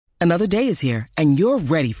Another day is here, and you're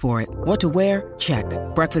ready for it. What to wear? Check.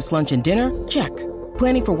 Breakfast, lunch, and dinner? Check.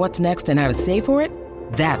 Planning for what's next and how to save for it?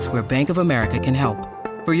 That's where Bank of America can help.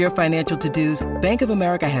 For your financial to-dos, Bank of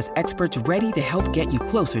America has experts ready to help get you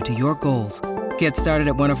closer to your goals. Get started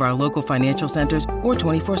at one of our local financial centers or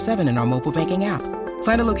 24/7 in our mobile banking app.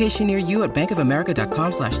 Find a location near you at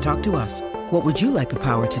bankofamerica.com/talktous. What would you like the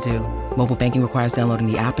power to do? Mobile banking requires downloading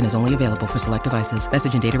the app and is only available for select devices.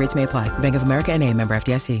 Message and data rates may apply. Bank of America N.A., member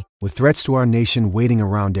FDIC. With threats to our nation waiting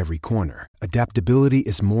around every corner, adaptability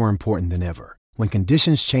is more important than ever. When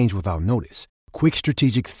conditions change without notice, quick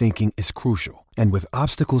strategic thinking is crucial. And with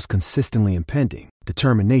obstacles consistently impending,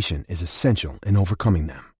 determination is essential in overcoming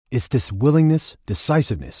them. It's this willingness,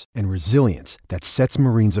 decisiveness, and resilience that sets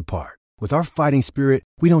Marines apart. With our fighting spirit,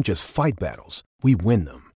 we don't just fight battles, we win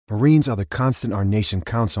them. Marines are the constant our nation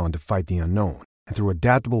counts on to fight the unknown. And through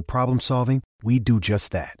adaptable problem solving, we do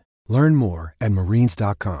just that. Learn more at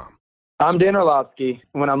marines.com. I'm Dan Orlovsky.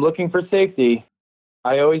 When I'm looking for safety,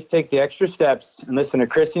 I always take the extra steps and listen to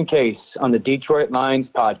Chris and Case on the Detroit Lions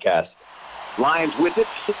podcast. Lions with it,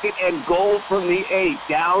 and goal from the 8,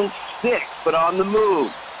 down 6, but on the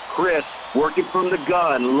move. Chris working from the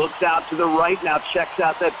gun, looks out to the right, now checks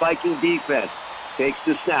out that Viking defense. Takes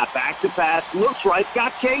the snap, back to pass, looks right,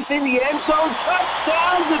 got Case in the end zone,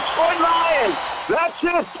 touchdown, Detroit Lions! That's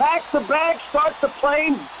it, pack the bag, start the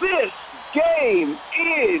plane, this game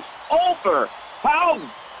is over! How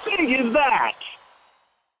big is that?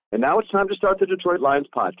 And now it's time to start the Detroit Lions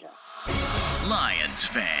podcast. Lions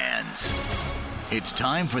fans, it's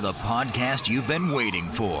time for the podcast you've been waiting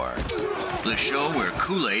for. The show where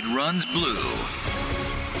Kool-Aid runs blue,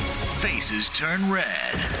 faces turn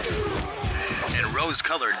red, and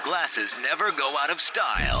rose-colored glasses never go out of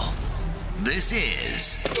style. This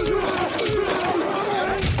is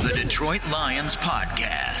the Detroit Lions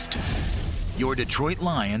Podcast, your Detroit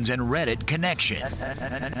Lions and Reddit connection.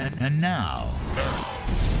 And now,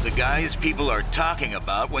 the guys people are talking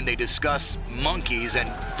about when they discuss monkeys and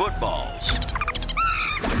footballs.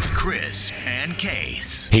 Chris and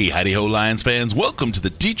Case. Hey, howdy-ho, Lions fans. Welcome to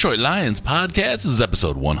the Detroit Lions Podcast. This is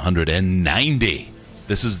episode 190.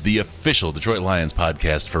 This is the official Detroit Lions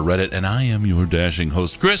podcast for Reddit, and I am your dashing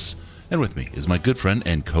host, Chris. And with me is my good friend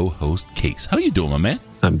and co-host, Case. How you doing, my man?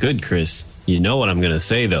 I'm good, Chris. You know what I'm going to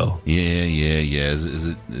say, though. Yeah. Is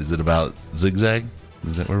it about zigzag?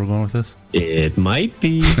 Is that where we're going with this? It might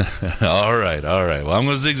be. All right. Well, I'm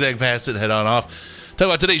going to zigzag past it, head on off. Talk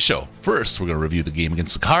about today's show. First, we're going to review the game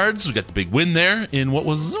against the Cards. We got the big win there in what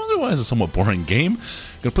was otherwise a somewhat boring game.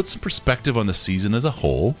 Going to put some perspective on the season as a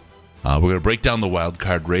whole. We're going to break down the wild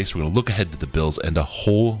card race. We're going to look ahead to the Bills and a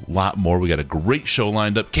whole lot more. We got a great show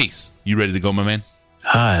lined up. Case, you ready to go, my man?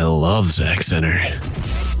 I love Zach Center.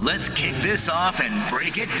 Let's kick this off and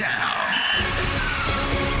break it down.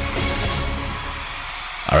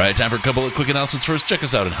 All right, time for a couple of quick announcements. First, check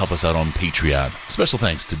us out and help us out on Patreon. Special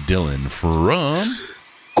thanks to Dylan from...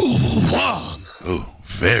 Oh,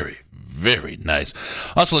 very, very nice.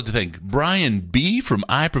 Also like to thank Brian B. from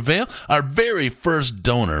I Prevail, our very first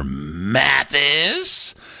donor,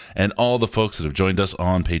 Mathis, and all the folks that have joined us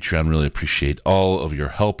on Patreon. Really appreciate all of your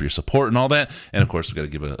help, your support, and all that. And, of course, we've got to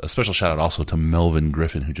give a special shout-out also to Melvin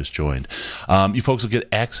Griffin, who just joined. You folks will get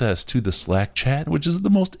access to the Slack chat, which is the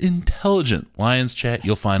most intelligent Lions chat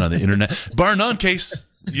you'll find on the internet. Bar none, Case.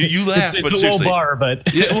 You laugh, it's but a seriously. low bar,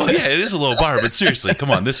 but yeah, it is a low bar, but seriously,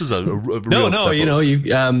 come on, this is a real step you know,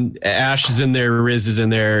 Ash is in there, Riz is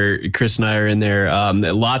in there, Chris and I are in there.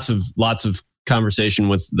 Lots of conversation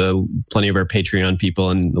with plenty of our Patreon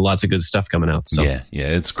people, and lots of good stuff coming out. So yeah,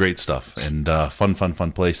 it's great stuff and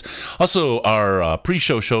fun place. Also, our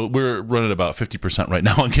pre-show show, we're running about 50% right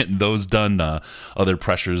now on getting those done. Other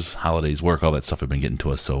pressures, holidays, work, all that stuff have been getting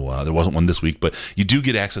to us, so there wasn't one this week, but you do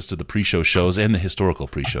get access to the pre-show shows and the historical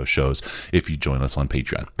pre-show shows if you join us on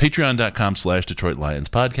Patreon. Patreon.com/Detroit Lions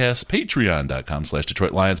Podcast,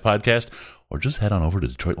 Patreon.com/Detroit Lions Podcast, or just head on over to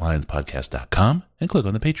DetroitLionsPodcast.com and click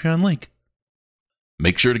on the Patreon link.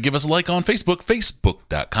 Make sure to give us a like on Facebook,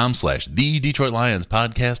 Facebook.com/The Detroit Lions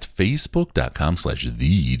Podcast,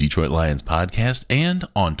 Facebook.com/The Detroit Lions Podcast, and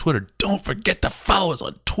on Twitter. Don't forget to follow us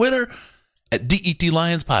on Twitter at DET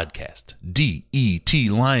Lions Podcast. DET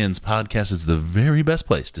Lions Podcast is the very best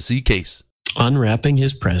place to see Case unwrapping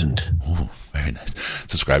his present. Oh, very nice.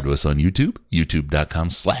 Subscribe to us on YouTube,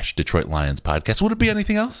 YouTube.com/Detroit Lions Podcast. Would it be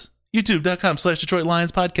anything else? YouTube.com/Detroit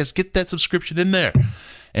Lions Podcast. Get that subscription in there.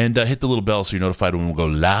 And hit the little bell so you're notified when we'll go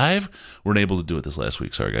live. We weren't able to do it this last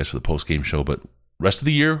week. Sorry, guys, for the post-game show. But rest of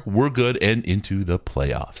the year, we're good and into the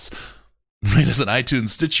playoffs. Rate us on iTunes,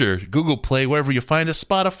 Stitcher, Google Play, wherever you find us,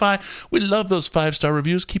 Spotify. We love those 5-star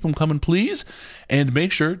reviews. Keep them coming, please. And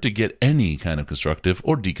make sure to get any kind of constructive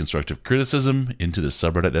or deconstructive criticism into the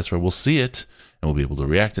subreddit. That's where we'll see it, and we'll be able to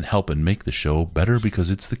react and help and make the show better because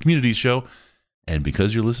it's the community show. And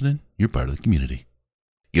because you're listening, you're part of the community.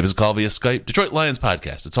 Give us a call via Skype, Detroit Lions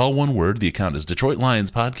Podcast. It's all one word. The account is Detroit Lions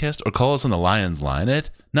Podcast, or call us on the Lions line at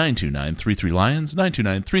 929-33-LIONS,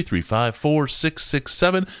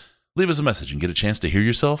 929-335-4667. Leave us a message and get a chance to hear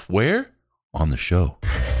yourself where? On the show.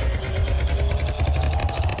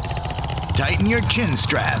 Tighten your chin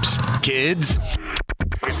straps, kids.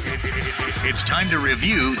 It's time to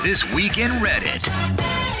review This Week in Reddit.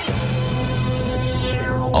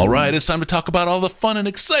 All right, it's time to talk about all the fun and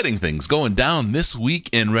exciting things going down this week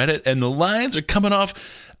in Reddit. And the Lions are coming off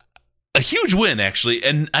a huge win, actually.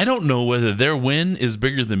 And I don't know whether their win is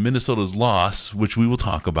bigger than Minnesota's loss, which we will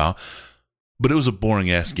talk about. But it was a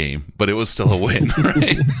boring-ass game, but it was still a win,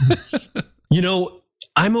 right?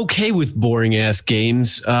 I'm okay with boring-ass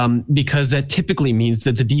games because that typically means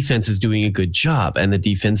that the defense is doing a good job, and the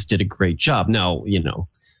defense did a great job. Now,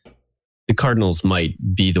 the Cardinals might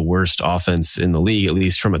be the worst offense in the league, at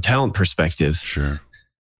least from a talent perspective. Sure.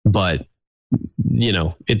 But,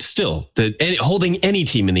 it's still holding any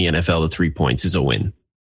team in the NFL to 3 points is a win.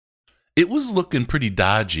 It was looking pretty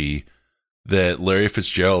dodgy that Larry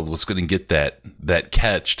Fitzgerald was going to get that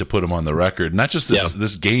catch to put him on the record. Not just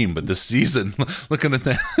this game, but this season. Looking at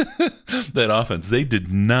that offense, they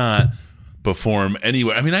did not perform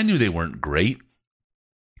anywhere. I mean, I knew they weren't great,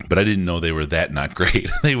 but I didn't know they were that not great.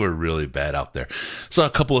 They were really bad out there. So a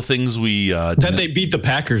couple of things that they beat the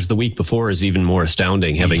Packers the week before is even more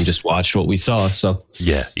astounding, having just watched what we saw. So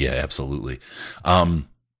yeah, absolutely.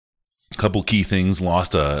 Couple key things.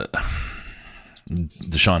 Lost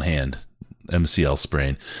Deshaun Hand. MCL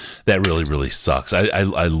sprain. That really, really sucks.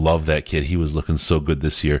 I love that kid. He was looking so good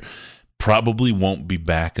this year. Probably won't be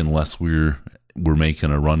back unless we're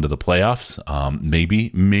making a run to the playoffs.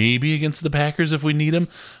 Maybe against the Packers if we need him,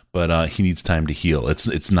 but he needs time to heal.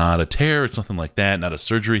 It's not a tear. It's nothing like that. Not a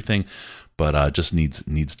surgery thing, but just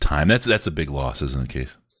needs time. That's a big loss, isn't it,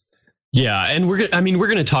 Case? Yeah, and we're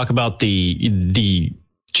going to talk about the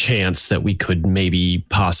chance that we could maybe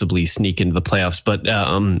possibly sneak into the playoffs, but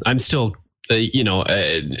I'm still.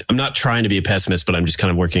 I'm not trying to be a pessimist, but I'm just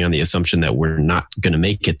kind of working on the assumption that we're not going to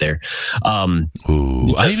make it there. I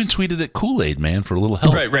even tweeted at Kool-Aid Man for a little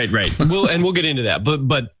help. Right. We'll get into that.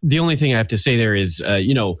 But the only thing I have to say there is,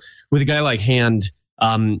 with a guy like Hand,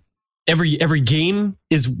 every game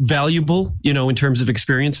is valuable, in terms of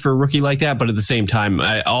experience for a rookie like that. But at the same time,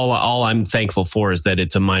 all I'm thankful for is that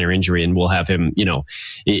it's a minor injury, and we'll have him.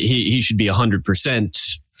 He should be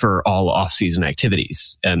 100% for all off-season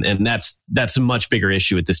activities, and that's a much bigger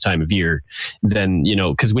issue at this time of year than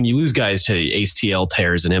because when you lose guys to ACL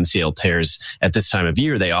tears and MCL tears at this time of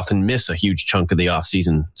year, they often miss a huge chunk of the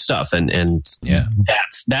off-season stuff, and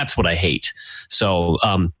that's what I hate. So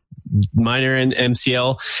minor and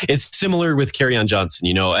MCL, it's similar with Kerryon Johnson,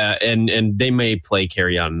 and they may play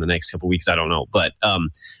Kerryon in the next couple of weeks. I don't know, but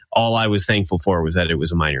all I was thankful for was that it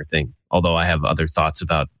was a minor thing. Although I have other thoughts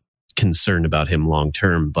about. Concerned about him long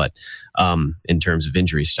term, but in terms of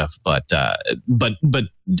injury stuff. But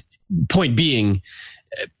point being,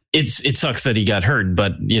 it sucks that he got hurt.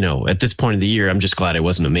 But at this point of the year, I'm just glad it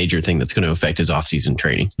wasn't a major thing that's going to affect his off-season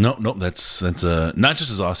training. No, that's not just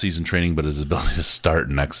his off-season training, but his ability to start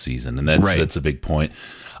next season, and that's a big point.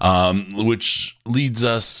 Which leads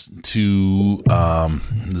us to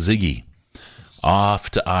Ziggy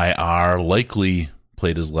off to IR, likely.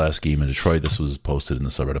 Played his last game in Detroit. This was posted in the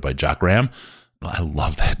subreddit by Jock Ram. I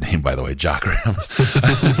love that name, by the way, Jock Ram.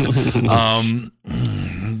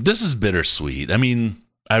 This is bittersweet. I mean,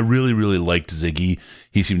 I really, really liked Ziggy.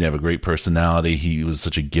 He seemed to have a great personality. He was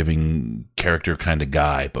such a giving character kind of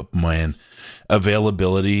guy. But man,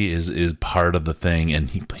 availability is part of the thing, and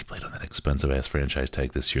he played on that expensive ass franchise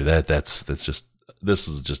tag this year. This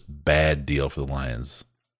is just bad deal for the Lions.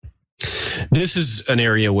 This is an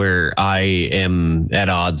area where I am at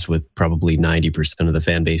odds with probably 90% of the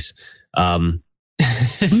fan base.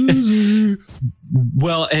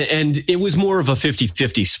 Well, and it was more of a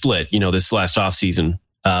 50-50 split, this last offseason.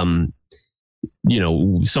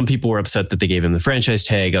 Some people were upset that they gave him the franchise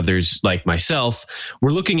tag. Others, like myself,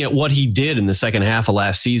 were looking at what he did in the second half of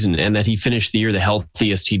last season and that he finished the year the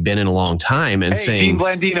healthiest he'd been in a long time. And saying, Dean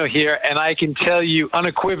Blandino here, and I can tell you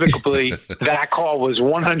unequivocally that call was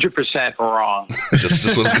 100% wrong. just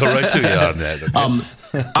go right to you on that.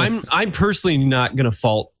 Okay? I'm personally not going to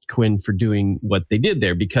fault Quinn for doing what they did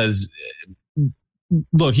there because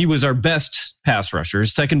look, he was our best pass rusher,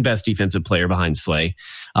 second best defensive player behind Slay.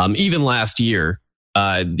 Even last year,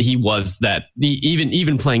 he was that.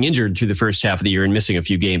 Even playing injured through the first half of the year and missing a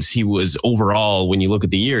few games, he was overall, when you look at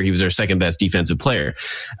the year, he was our second best defensive player.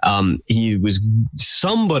 He was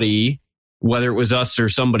somebody, whether it was us or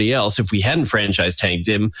somebody else, if we hadn't franchise tagged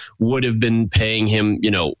him, would have been paying him,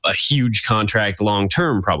 a huge contract long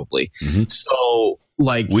term, probably. Mm-hmm. So,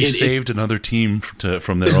 like, we saved another team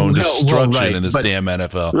from their own destruction in this damn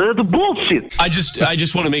NFL. The bullshit. I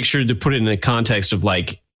just want to make sure to put it in the context of,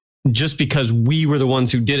 like, just because we were the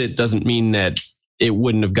ones who did it doesn't mean that it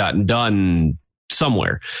wouldn't have gotten done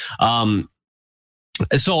somewhere.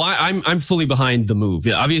 So I'm fully behind the move.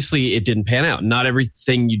 Obviously, it didn't pan out. Not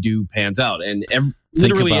everything you do pans out, and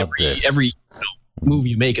literally every move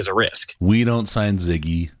you make is a risk. We don't sign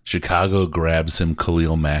Ziggy. Chicago grabs him.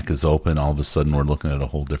 Khalil Mack is open. All of a sudden, we're looking at a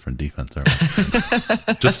whole different defense.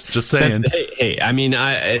 just saying. Hey, I mean,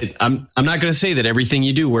 I'm not going to say that everything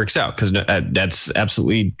you do works out, because that's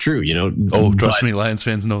absolutely true. Trust me, Lions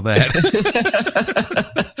fans know that.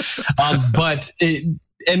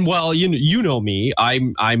 And while you know me,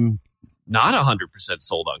 I'm not 100%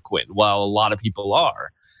 sold on Quinn, while a lot of people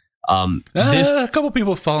are. A couple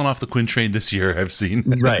people have fallen off the Quinn train this year, I've seen.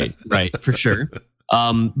 right, for sure.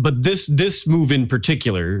 But this move in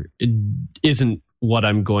particular isn't what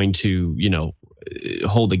I'm going to,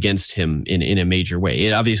 hold against him in a major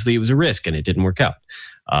way. Obviously, it was a risk and it didn't work out.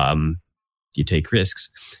 You take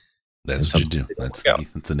risks. That's what you do. That's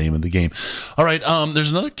the name of the game. All right.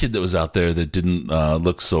 There's another kid that was out there that didn't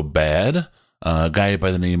look so bad. A guy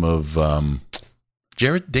by the name of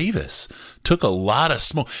Jarrett Davis took a lot of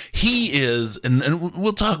smoke. He is, and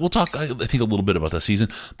we'll talk. I think a little bit about the season,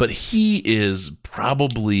 but he is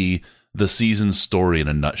probably the season story in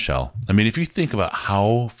a nutshell. I mean, if you think about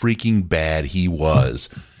how freaking bad he was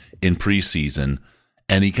in preseason,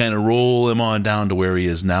 and he kind of roll him on down to where he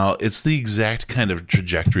is now, it's the exact kind of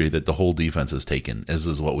trajectory that the whole defense has taken, as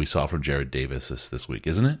is what we saw from Jarrett Davis this week,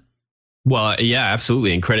 isn't it? Well, yeah,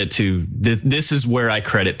 absolutely. And credit to this. This is where I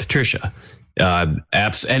credit Patricia. And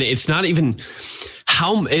it's not even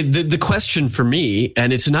how the question for me,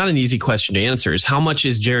 and it's not an easy question to answer, is how much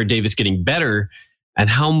is Jarrett Davis getting better, and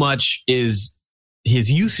how much is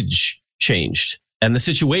his usage changed, and the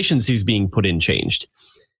situations he's being put in changed.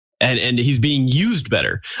 And he's being used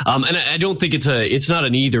better. And I don't think it's not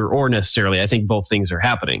an either or necessarily. I think both things are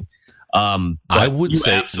happening. I would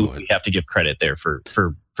say absolutely have to give credit there for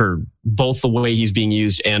both the way he's being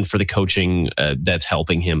used and for the coaching that's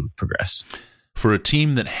helping him progress. For a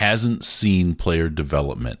team that hasn't seen player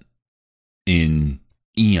development in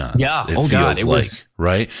eons, it was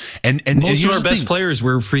right. And most of our best players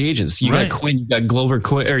were free agents. You got Quinn, you got Glover,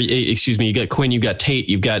 you got Quinn, you got Tate,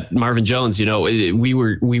 you've got Marvin Jones. We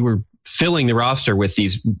were filling the roster with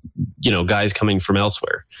these, guys coming from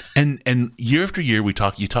elsewhere. And year after year, you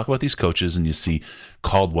talk about these coaches, and you see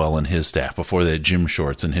Caldwell and his staff before they had Jim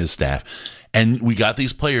Shorts and his staff. And we got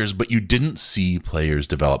these players, but you didn't see players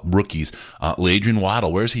develop. Rookies, Adrian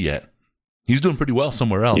Waddle, where's he at? He's doing pretty well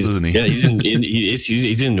somewhere else, isn't he? Yeah,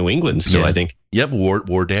 he's in New England still, I think. Yep,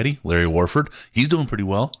 War Daddy, Larry Warford. He's doing pretty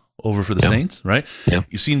well over for the Saints, right? Yeah.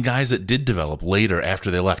 You've seen guys that did develop later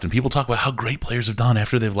after they left, and people talk about how great players have done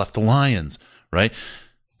after they've left the Lions, right?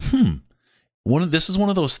 This is one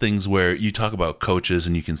of those things where you talk about coaches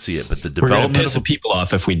and you can see it, but the development, we're gonna piss the people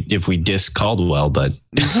off if we diss Caldwell, but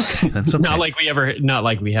it's okay. That's okay. not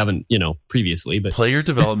like we haven't, previously. But player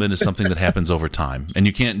development is something that happens over time, and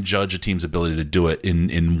you can't judge a team's ability to do it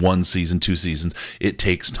in 1 season, 2 seasons. It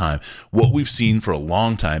takes time. What we've seen for a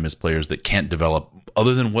long time is players that can't develop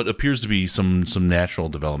other than what appears to be some natural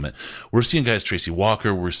development. We're seeing guys, Tracy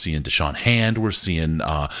Walker, we're seeing Deshaun Hand, we're seeing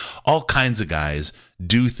all kinds of guys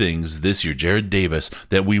do things this year, Jarrett Davis,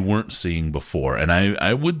 that we weren't seeing before. And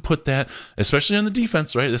I would put that, especially on the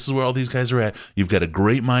defense, right? This is where all these guys are at. You've got a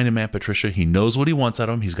great mind in Matt Patricia. He knows what he wants out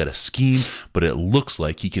of him. He's got a scheme, but it looks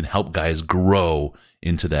like he can help guys grow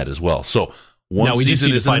into that as well. So one we just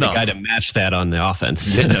need to find enough. a guy to match that on the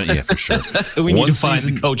offense. Yeah, for sure. We need to find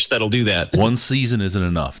the coach that'll do that. One season isn't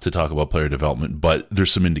enough to talk about player development, but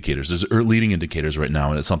there's some indicators. There's leading indicators right now,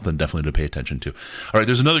 and it's something definitely to pay attention to. All right,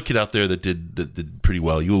 there's another kid out there that did pretty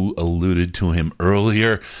well. You alluded to him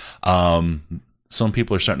earlier. Some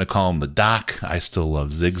people are starting to call him the Doc. I still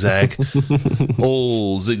love Zigzag.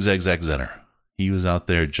 Old Zigzag Zenner. He was out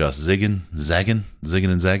there just zigging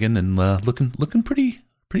and zagging, and looking pretty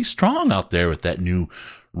strong out there with that new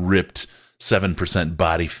ripped 7%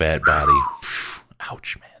 body fat body.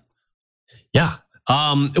 Ouch, man. Yeah.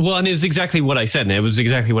 Well, and it was exactly what I said, and it was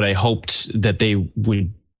exactly what I hoped that they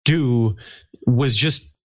would do, was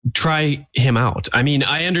just try him out. I mean,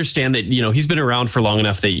 I understand that, he's been around for long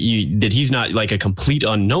enough that he's not like a complete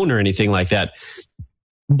unknown or anything like that.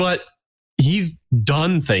 But he's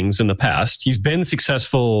done things in the past. He's been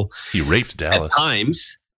successful. He raped Dallas at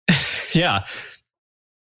times. Yeah.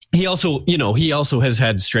 He also has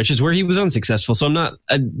had stretches where he was unsuccessful. So I'm not,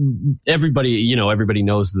 everybody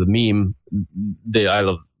knows the meme, the I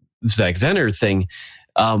love Zach Zenner thing.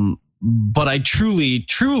 But I truly,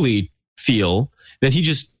 truly feel that he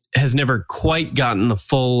just has never quite gotten the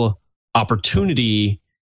full opportunity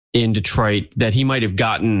in Detroit that he might have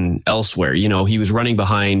gotten elsewhere. He was running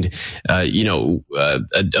behind,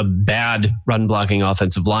 a bad run blocking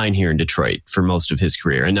offensive line here in Detroit for most of his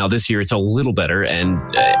career. And now this year it's a little better. And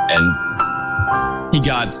he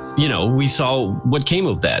got, we saw what came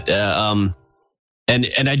of that.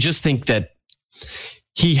 And I just think that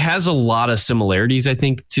he has a lot of similarities, I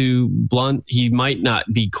think, to Blount. He might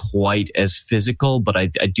not be quite as physical, but I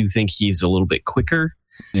do think he's a little bit quicker.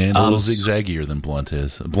 And a little zigzaggier than Blount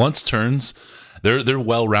is. Blount's turns, they're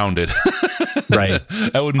well-rounded. Right.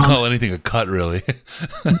 I wouldn't call anything a cut, really.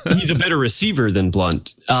 He's a better receiver than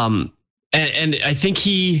Blount. And I think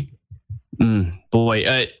if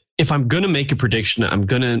I'm going to make a prediction, I'm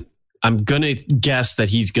going to guess that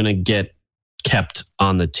he's going to get kept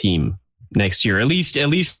on the team next year, at least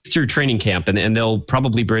through training camp, and they'll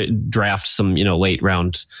probably draft some late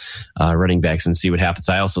round running backs and see what happens.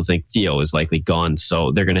 I also think Theo is likely gone,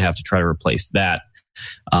 so they're going to have to try to replace that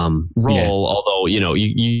role. Yeah. Although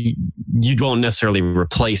you won't necessarily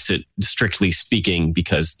replace it strictly speaking,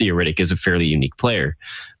 because Theo Riddick is a fairly unique player,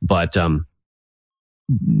 but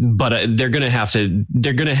they're going to have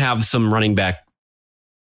some running back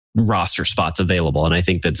roster spots available, and I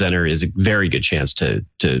think that Zenner is a very good chance to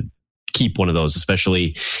keep one of those,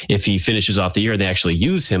 especially if he finishes off the year and they actually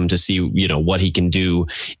use him to see, what he can do,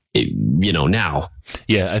 now.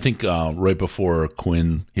 Yeah, I think right before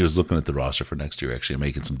Quinn, he was looking at the roster for next year, actually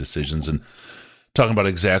making some decisions and talking about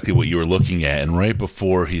exactly what you were looking at. And right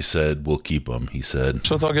before he said, we'll keep him, he said,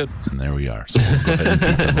 so it's all good. And there we are. So we'll go ahead and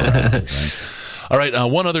keep him around. Right? All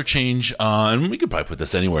right, one other change, and we could probably put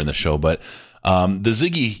this anywhere in the show, but the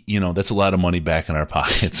Ziggy, that's a lot of money back in our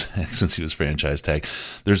pockets since he was franchise tag.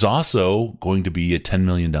 There's also going to be a $10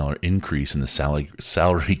 million increase in the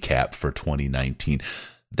salary cap for 2019.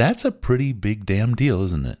 That's a pretty big damn deal,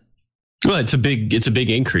 isn't it? Well, it's a big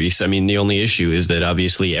increase. I mean, the only issue is that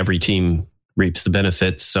obviously every team reaps the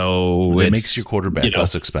benefits, so it makes your quarterback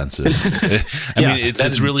less expensive. I mean,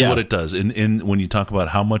 it's really what it does. In when you talk about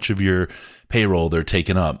how much of your payroll they're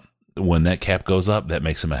taking up, when that cap goes up, that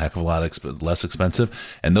makes them a heck of a lot less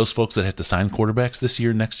expensive. And those folks that have to sign quarterbacks this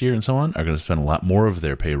year, next year, and so on, are going to spend a lot more of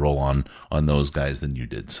their payroll on those guys than you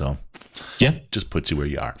did. So, yeah, just puts you where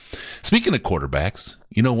you are. Speaking of quarterbacks,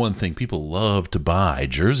 one thing, people love to buy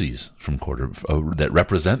jerseys from that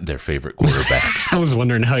represent their favorite quarterbacks. I was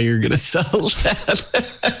wondering how you're going to sell that.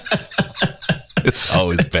 It's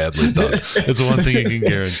always badly done. It's one thing you can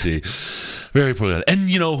guarantee. Very important. And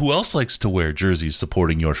who else likes to wear jerseys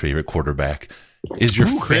supporting your favorite quarterback is your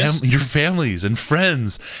families and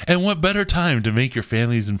friends. And what better time to make your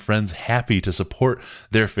families and friends happy to support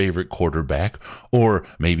their favorite quarterback, or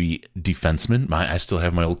maybe defenseman. I still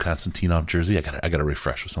have my old Konstantinov jersey. I gotta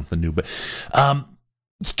refresh with something new. But you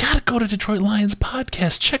gotta go to Detroit Lions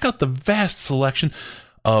Podcast. Check out the vast selection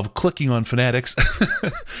of clicking on Fanatics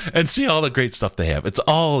and see all the great stuff they have. It's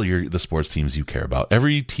all the sports teams you care about.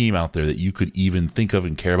 Every team out there that you could even think of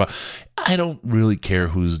and care about. I don't really care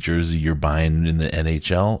whose jersey you're buying in the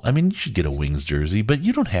NHL. I mean, you should get a Wings jersey, but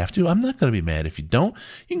you don't have to. I'm not going to be mad if you don't.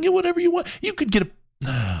 You can get whatever you want. You could get a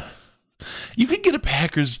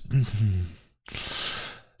Packers.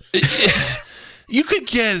 You could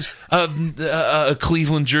get a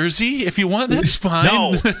Cleveland jersey if you want. That's fine.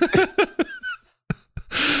 No.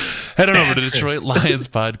 Head on over to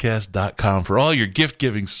DetroitLionsPodcast.com for all your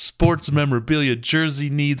gift-giving, sports memorabilia, jersey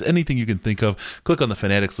needs, anything you can think of. Click on the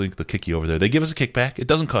Fanatics link. They'll kick you over there. They give us a kickback. It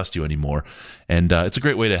doesn't cost you any more. And it's a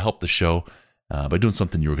great way to help the show by doing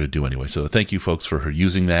something you were going to do anyway. So thank you, folks, for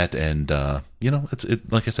using that. And,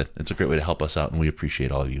 like I said, it's a great way to help us out, and we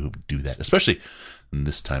appreciate all of you who do that, especially in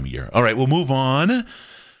this time of year. All right, we'll move on.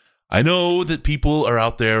 I know that people are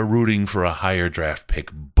out there rooting for a higher draft pick,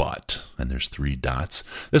 but, and there's 3 dots.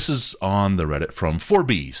 This is on the Reddit from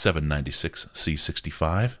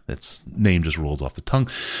 4B796C65. That's name just rolls off the tongue.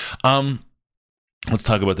 Let's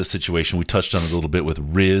talk about this situation. We touched on it a little bit with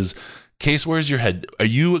Riz. Case, where's your head? Are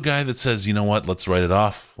you a guy that says, you know what, let's write it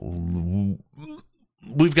off? We've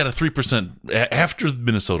got a 3% after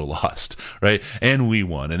Minnesota lost, right? And we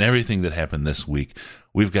won, and everything that happened this week.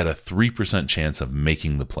 we've got a 3% chance of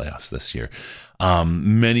making the playoffs this year.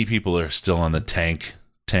 Many people are still on the tank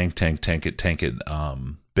it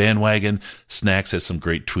bandwagon. Snacks has some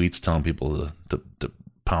great tweets telling people to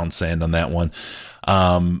pound sand on that one.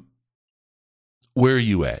 Where are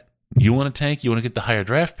you at? You want to tank? You want to get the higher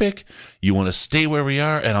draft pick? You want to stay where we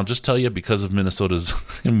are? And I'll just tell you, because of Minnesota's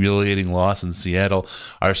humiliating loss in Seattle,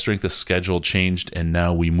 our strength of schedule changed, and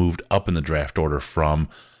now we moved up in the draft order from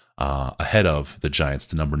ahead of the Giants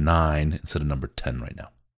to number 9 instead of number 10 right now.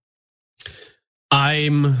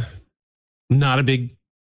 I'm not a big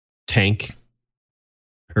tank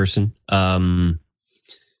person. But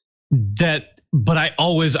I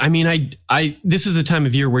always, I this is the time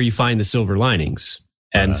of year where you find the silver linings.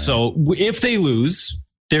 And so if they lose,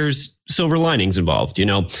 there's silver linings involved, you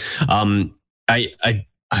know. I'm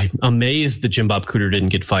amazed that Jim Bob Cooter didn't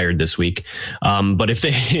get fired this week. But if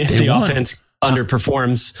the offense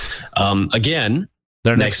underperforms again,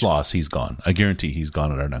 their next loss, he's gone. I guarantee he's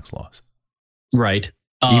gone at our next loss. Right.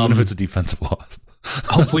 Even if it's a defensive loss.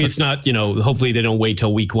 Hopefully it's not, hopefully they don't wait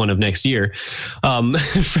till week 1 of next year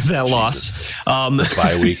for that loss.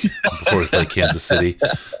 Bye week before we play Kansas City.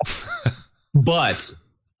 But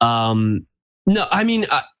no,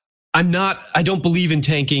 I don't believe in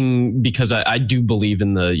tanking because I do believe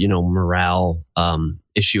in the, morale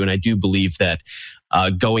issue. And I do believe that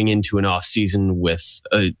going into an off season with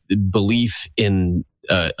a belief in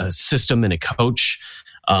a system and a coach,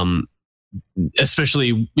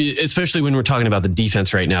 especially when we're talking about the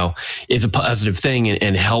defense right now, is a positive thing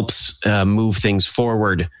and helps move things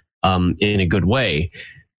forward in a good way.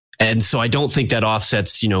 And so I don't think that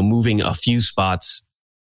offsets, moving a few spots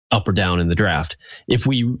up or down in the draft. If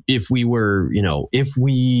we were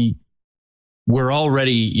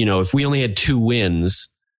already, if we only had 2 wins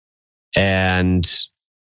and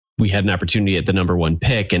we had an opportunity at the number 1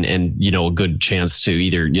 pick and a good chance to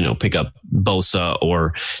either, pick up Bosa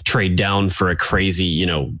or trade down for a crazy,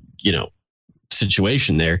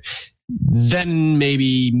 situation there, then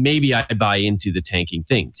maybe I buy into the tanking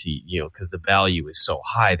thing, because the value is so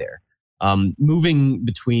high there. Moving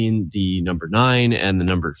between the number 9 and the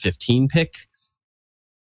number 15 pick,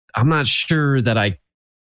 I'm not sure that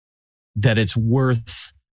it's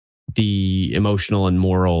worth the emotional and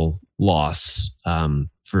moral loss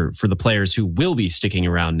for the players who will be sticking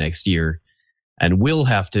around next year and will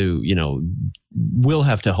have to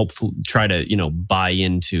hopefully try to buy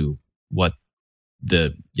into what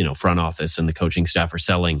the front office and the coaching staff are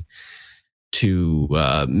selling to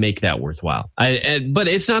make that worthwhile. But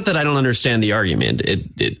it's not that I don't understand the argument.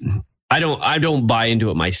 I don't buy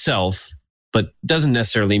into it myself, but doesn't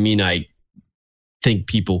necessarily mean I think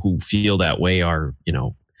people who feel that way are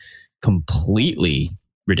completely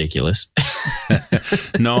ridiculous.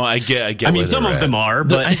 No, I get. I mean, some of them are,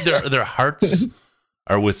 but their hearts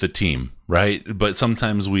are with the team, right? But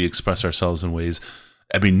sometimes we express ourselves in ways.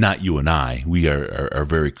 I mean, not you and I. We are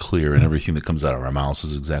very clear, and everything that comes out of our mouths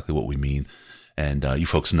is exactly what we mean. And you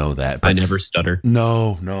folks know that. But I never stutter.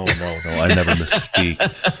 No. I never misspeak.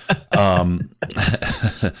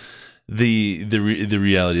 The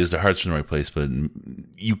reality is their heart's in the right place, but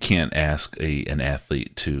you can't ask an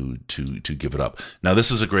athlete to give it up. Now,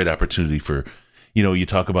 this is a great opportunity for, you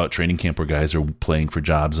talk about training camp where guys are playing for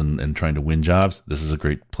jobs and trying to win jobs. This is a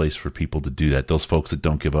great place for people to do that. Those folks that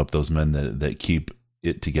don't give up, those men that keep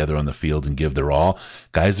it together on the field and give their all,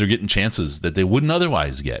 guys, they're getting chances that they wouldn't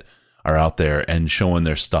otherwise get, are out there and showing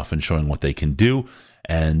their stuff and showing what they can do.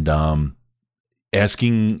 And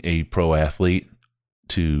asking a pro athlete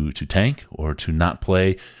to tank or to not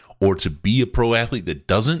play or to be a pro athlete that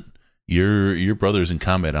doesn't, your brothers in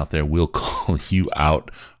combat out there will call you out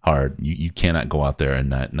hard. You cannot go out there and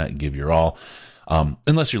not give your all.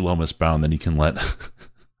 Unless you're Lomas Brown, then you can let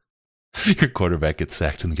your quarterback get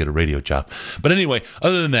sacked and get a radio job. But anyway,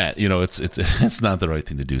 other than that, it's not the right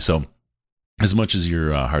thing to do. So as much as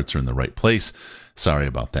your hearts are in the right place, sorry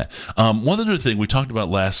about that. One other thing we talked about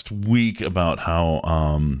last week about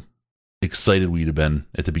how excited we'd have been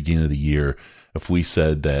at the beginning of the year if we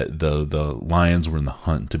said that the Lions were in the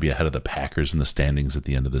hunt to be ahead of the Packers in the standings at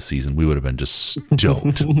the end of the season. We would have been just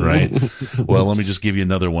stoked, right? Well, let me just give you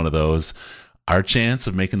another one of those. Our chance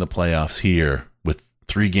of making the playoffs here with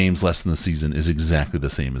 3 games less in the season is exactly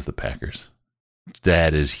the same as the Packers.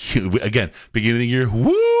 That is huge. Again, beginning of the year,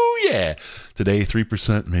 woo, yeah. Today,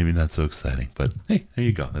 3%, maybe not so exciting. But hey, there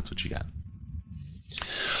you go. That's what you got.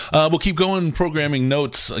 We'll keep going, programming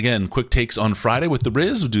notes. Again, quick takes on Friday with the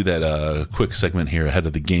Riz. We'll do that quick segment here ahead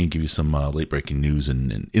of the game, give you some late-breaking news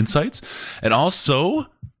and insights. And also,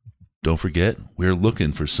 don't forget, we're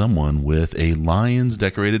looking for someone with a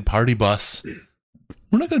Lions-decorated party bus.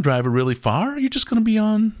 we're not going to drive it really far. You're just going to be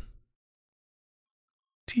on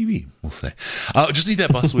TV, we'll say. Just need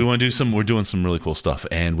that bus. We're doing some really cool stuff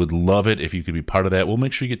and would love it if you could be part of that. We'll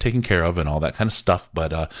make sure you get taken care of and all that kind of stuff,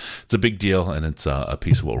 but it's a big deal and it's a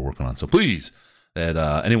piece of what we're working on. So please, that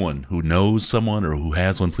anyone who knows someone or who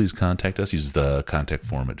has one, please contact us. Use the contact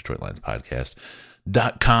form at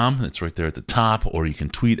DetroitLionsPodcast.com. It's right there at the top, or you can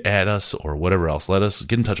tweet at us or whatever else. Let us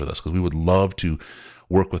get in touch with us because we would love to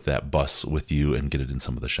work with that bus with you and get it in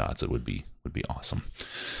some of the shots. It would be awesome.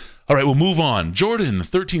 All right, we'll move on. Jordan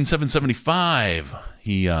 13775.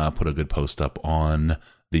 He put a good post up on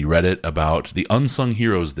the Reddit about the unsung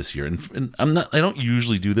heroes this year, and I don't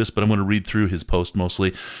usually do this, but I'm going to read through his post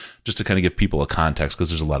mostly just to kind of give people a context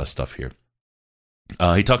because there's a lot of stuff here.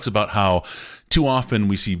 He talks about how too often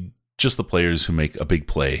we see just the players who make a big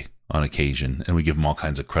play on occasion, and we give them all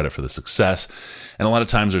kinds of credit for the success. And a lot of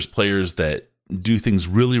times there's players that do things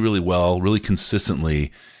really, really well, really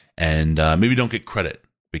consistently, and maybe don't get credit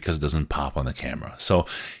because it doesn't pop on the camera. So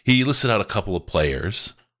he listed out a couple of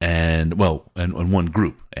players and one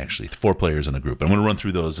group, actually, 4 players in a group. I'm going to run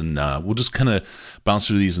through those and we'll just kind of bounce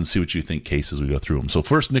through these and see what you think, Case, as we go through them. So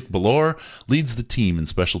first, Nick Bellore leads the team in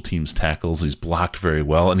special teams tackles. He's blocked very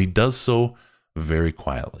well, and he does so very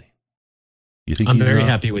quietly. You think I'm very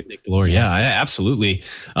happy with Nick Bellore. Yeah, absolutely.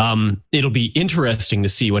 It'll be interesting to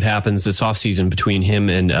see what happens this offseason between him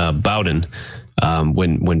and Bowden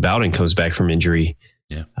when Bowden comes back from injury.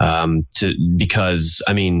 Yeah. Because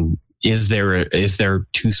I mean, is there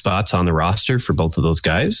 2 spots on the roster for both of those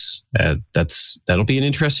guys? That'll be an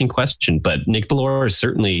interesting question. But Nick Bellore is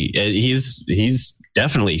certainly he's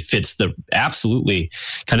definitely fits the absolutely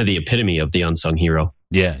kind of the epitome of the unsung hero.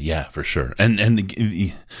 Yeah, for sure. And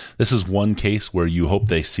this is one case where you hope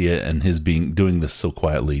they see it, and his doing this so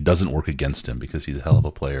quietly doesn't work against him because he's a hell of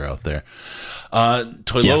a player out there.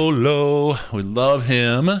 Toilolo, we love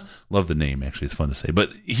him. Love the name, actually. It's fun to say,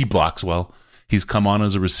 but he blocks well. He's come on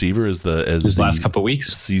as a receiver as the last couple of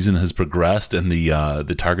weeks season has progressed, and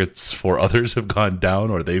the targets for others have gone down,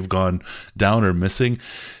 or they've gone down or missing.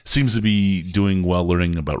 Seems to be doing well,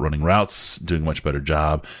 learning about running routes, doing a much better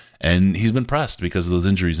job, and he's been pressed because of those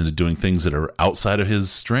injuries into doing things that are outside of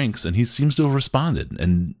his strengths, and he seems to have responded.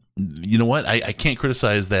 And you know what? I can't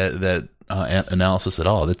criticize that analysis at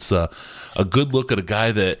all. It's a good look at a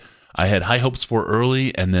guy that I had high hopes for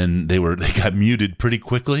early, and then they got muted pretty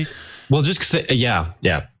quickly. Well, just because, yeah.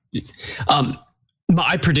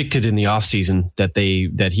 I predicted in the offseason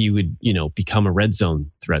that he would, become a red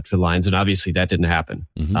zone threat for the Lions, and obviously that didn't happen.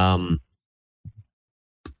 Mm-hmm.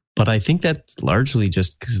 But I think that's largely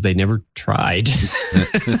just because they never tried.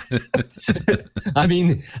 I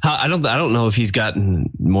mean, I don't know if he's gotten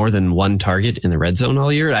more than 1 target in the red zone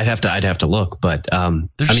all year. I'd have to look, but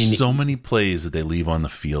there's so many plays that they leave on the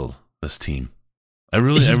field. This team. I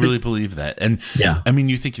really believe that. And yeah, I mean,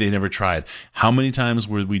 you think they never tried. How many times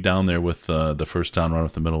were we down there with the first down run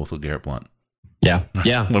up the middle with LeGarrette Blount? Yeah.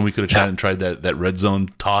 When we could have tried that red zone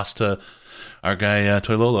toss to our guy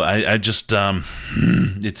Toilolo. I just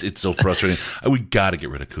it's so frustrating. We got to get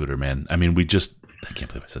rid of Cooter, man. I mean, I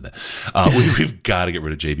can't believe I said that. We've got to get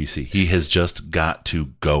rid of JBC. He has just got to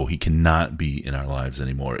go. He cannot be in our lives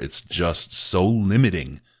anymore. It's just so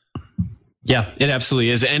limiting. Yeah, it absolutely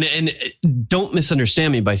is. And don't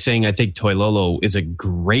misunderstand me by saying I think Toilolo is a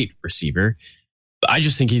great receiver. I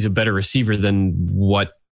just think he's a better receiver than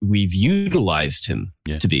what we've utilized him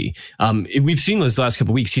to be. We've seen those last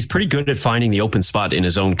couple of weeks. He's pretty good at finding the open spot in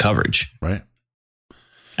his own coverage. Right.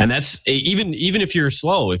 And that's even if you're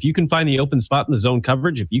slow, if you can find the open spot in the zone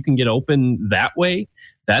coverage, if you can get open that way,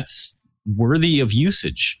 that's worthy of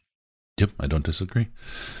usage. Yep, I don't disagree.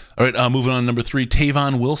 All right, moving on. Number 3,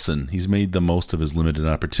 Tavon Wilson. He's made the most of his limited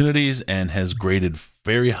opportunities and has graded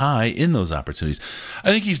very high in those opportunities.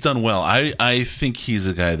 I think he's done well. I think he's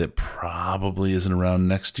a guy that probably isn't around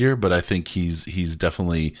next year, but I think he's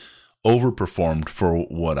definitely overperformed for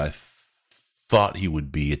what I thought he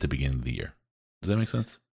would be at the beginning of the year. Does that make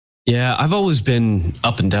sense? Yeah, I've always been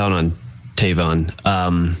up and down on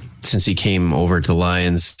Tavon since he came over to the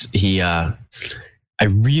Lions. I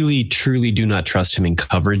really, truly do not trust him in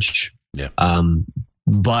coverage. Yeah.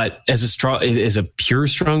 But as a pure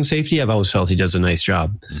strong safety, I've always felt he does a nice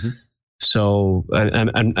job. Mm-hmm. So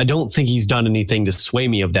I don't think he's done anything to sway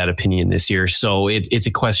me of that opinion this year. So it's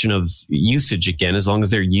a question of usage again. As long as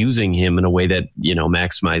they're using him in a way that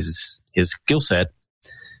maximizes his skill set,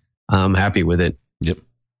 I'm happy with it. Yep.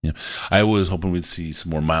 Yeah, I was hoping we'd see some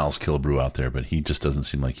more Miles Killebrew out there, but he just doesn't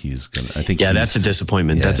seem like he's gonna. I think that's a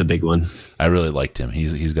disappointment. Yeah, that's a big one. I really liked him.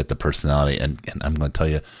 He's got the personality, and I'm going to tell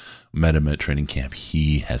you, met him at training camp.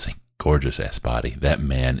 He has a gorgeous ass body. That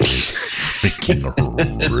man is freaking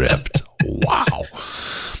ripped. Wow.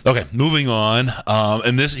 Okay, moving on.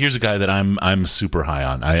 And here's a guy that I'm super high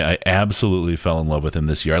on. I absolutely fell in love with him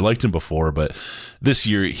this year. I liked him before, but this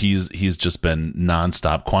year he's just been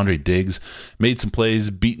nonstop. Quandre Diggs made some plays,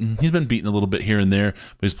 he's been beaten a little bit here and there,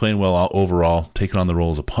 but he's playing well overall, taking on the role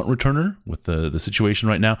as a punt returner with the situation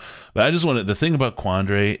right now. But I just wanted, the thing about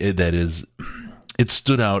Quandre that is, it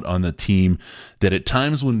stood out on the team that at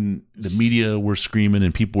times when the media were screaming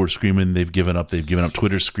and people were screaming, they've given up,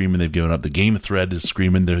 Twitter's screaming, they've given up, the game thread is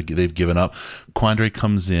screaming, they've given up. Quandre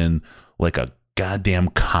comes in like a goddamn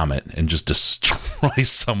comet and just destroys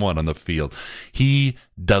someone on the field. He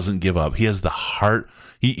doesn't give up. He has the heart.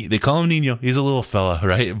 They call him Nino. He's a little fella,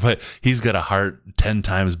 right? But he's got a heart 10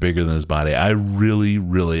 times bigger than his body. I really,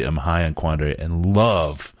 really am high on Quandre and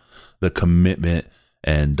love the commitment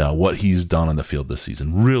and what he's done on the field this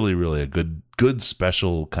season. Really, really a good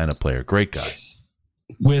special kind of player. Great guy.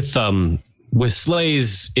 With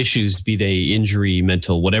Slay's issues, be they injury,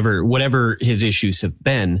 mental, whatever his issues have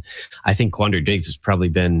been, I think Quandre Diggs has probably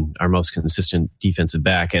been our most consistent defensive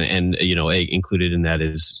back, and included in that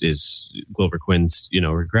is Glover Quinn's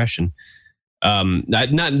regression.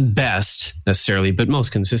 Not best necessarily, but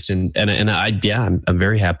most consistent. I'm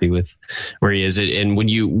very happy with where he is. And when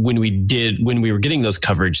we were getting those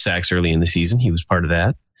coverage sacks early in the season, he was part of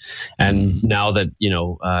that. And now that,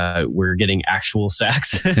 we're getting actual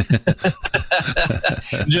sacks, I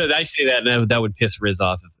say that and that would piss Riz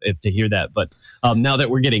off if to hear that. But now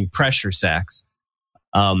that we're getting pressure sacks,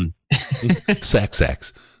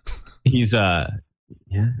 sacks, he's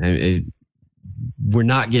we're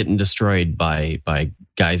not getting destroyed by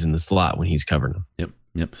guys in the slot when he's covering them.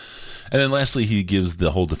 Yep. And then lastly, he gives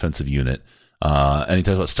the whole defensive unit, and he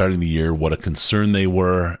talks about starting the year, what a concern they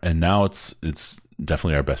were, and now it's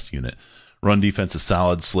definitely our best unit. Run defense is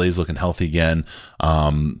solid. Slay's looking healthy again.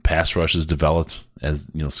 Pass rush is developed as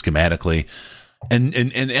schematically, and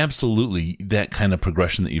absolutely that kind of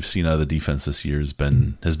progression that you've seen out of the defense this year has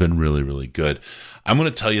been really, really good. I'm going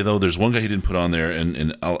to tell you though, there's one guy he didn't put on there,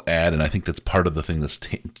 and I'll add, and I think that's part of the thing that's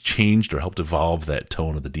changed or helped evolve that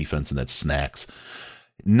tone of the defense, and that's Snacks.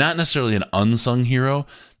 Not necessarily an unsung hero,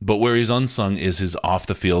 but where he's unsung is his off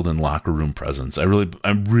the field and locker room presence. I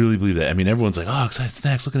really believe that. I mean, everyone's like, "Oh, excited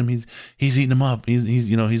Snacks! Look at him. He's eating him up.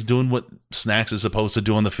 He's doing what Snacks is supposed to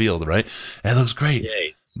do on the field, right? That looks great."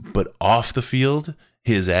 Yay. But off the field,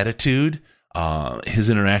 his attitude,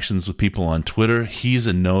 his interactions with people on Twitter, he's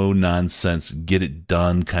a no nonsense, get it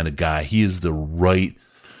done kind of guy. He is the right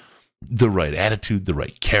attitude, the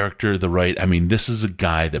right character, this is a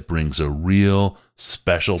guy that brings a real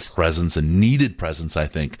special presence, a needed presence, I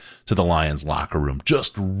think, to the Lions locker room.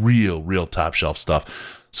 Just real top shelf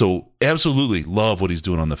stuff. So absolutely love what he's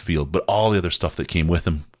doing on the field, but all the other stuff that came with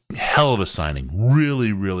him, hell of a signing.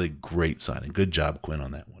 Really, really great signing. Good job, Quinn,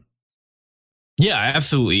 on that one. Yeah,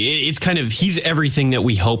 absolutely. It's kind of, he's everything that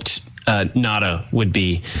we hoped Nada would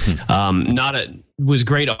be. Nada was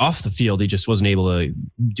great off the field. He just wasn't able to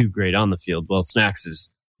do great on the field. Well, Snacks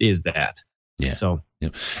is that. Yeah. So, yeah.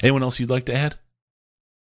 Anyone else you'd like to add?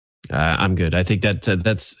 I'm good. I think that's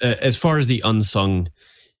as far as the unsung,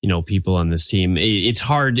 people on this team. It's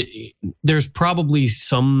hard. There's probably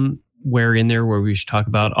somewhere in there where we should talk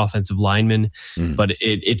about offensive linemen, but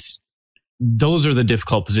it's. Those are the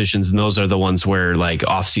difficult positions, and those are the ones where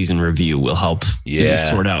off-season review will help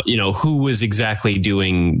sort out, who was exactly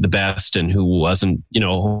doing the best and who wasn't,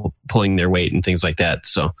 pulling their weight and things like that.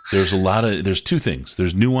 So there's two things.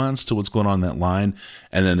 There's nuance to what's going on in that line,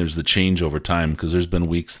 and then there's the change over time, because there's been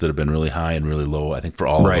weeks that have been really high and really low, I think, for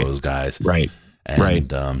all of those guys. Right.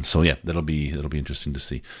 And so yeah, that'll be interesting to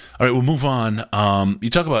see. All right, we'll move on. You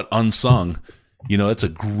talk about unsung, it's a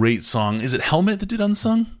great song. Is it Helmet that did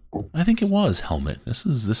Unsung? I think it was Helmet. This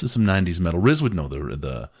is some 90s metal. Riz would know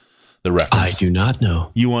the reference. I do not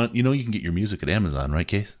know. You can get your music at Amazon, right,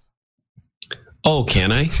 Case? Oh,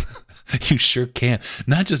 can I? You sure can.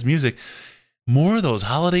 Not just music, more of those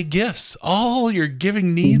holiday gifts. All your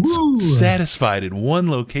giving needs satisfied in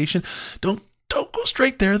one location. Don't go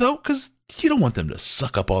straight there though, because you don't want them to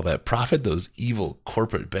suck up all that profit, those evil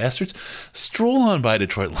corporate bastards. Stroll on by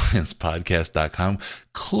DetroitLionsPodcast.com,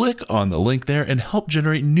 click on the link there, and help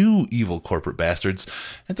generate new evil corporate bastards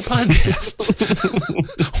at the podcast.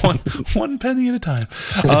 one penny at a time.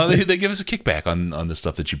 They give us a kickback on the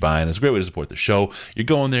stuff that you buy, and it's a great way to support the show. You're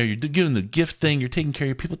going there, you're doing the gift thing, you're taking care of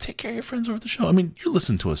your people, take care of your friends over the show. I mean, you're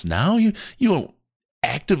listening to us now. You don't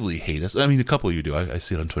actively hate us. I mean, a couple of you do. I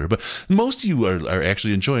see it on Twitter, but most of you are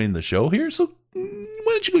actually enjoying the show here. So why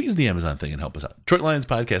don't you go use the Amazon thing and help us out?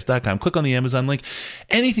 DetroitLionsPodcast.com. Click on the Amazon link.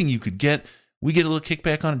 Anything you could get, We get a little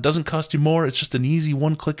kickback on it. Doesn't cost you more. It's just an easy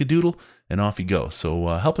one-click-a-doodle, and off you go. So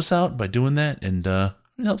help us out by doing that, and it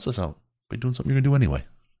helps us out by doing something you're going to do anyway.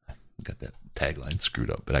 I got that tagline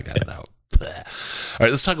screwed up, but I got it out. All right,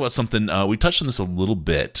 let's talk about something. We touched on this a little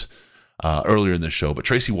bit earlier in the show, but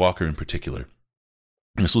Tracy Walker in particular.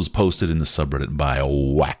 This was posted in the subreddit by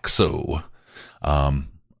Waxo.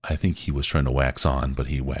 I think he was trying to wax on, but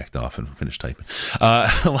he whacked off and finished typing.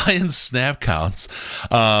 Lions snap counts.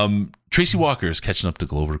 Tracy Walker is catching up to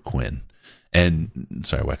Glover Quinn. And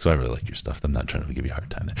sorry, Waxo, I really like your stuff. I'm not trying to give you a hard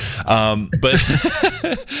time there.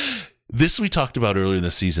 But this we talked about earlier in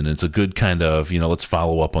the season. It's a good kind of, let's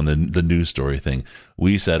follow up on the news story thing.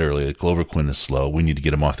 We said earlier that Glover Quinn is slow. We need to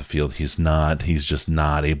get him off the field. He's just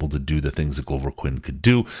not able to do the things that Glover Quinn could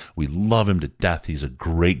do. We love him to death. He's a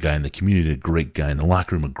great guy in the community, a great guy in the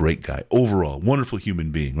locker room, a great guy overall, wonderful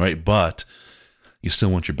human being, right? But you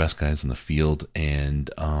still want your best guys in the field. And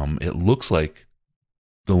it looks like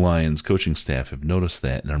the Lions coaching staff have noticed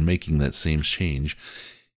that and are making that same change,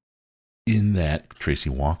 in that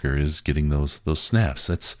Tracy Walker is getting those snaps.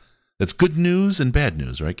 That's good news and bad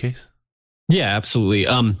news, right, Case? Yeah, absolutely.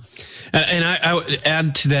 And I would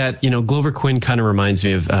add to that, Glover Quinn kind of reminds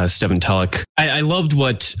me of Stephen Tulloch. I loved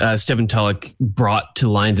what Stephen Tulloch brought to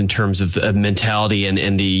the Lions in terms of mentality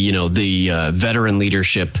and the veteran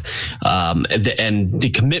leadership and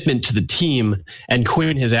the commitment to the team. And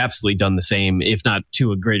Quinn has absolutely done the same, if not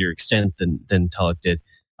to a greater extent than Tulloch did.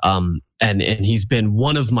 And he's been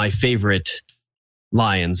one of my favorite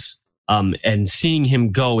Lions. And seeing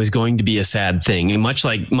him go is going to be a sad thing. And much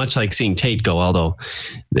like seeing Tate go, although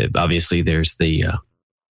obviously there's the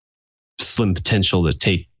slim potential that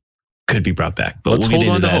Tate could be brought back. But let's hold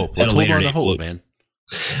on to hope. Let's hold on to hope, man.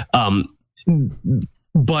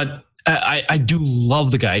 But I do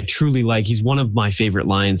love the guy. I truly like. He's one of my favorite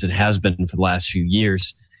Lions and has been for the last few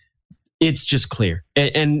years. It's just clear,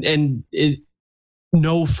 and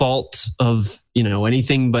no fault of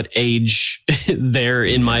anything but age there,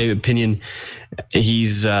 in my opinion.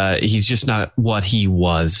 He's just not what he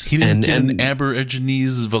was. He didn't get an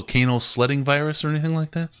Aborigines volcano sledding virus or anything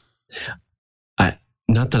like that?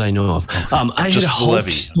 Not that I know of. I had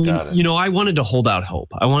hoped, I wanted to hold out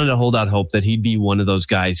hope. I wanted to hold out hope that he'd be one of those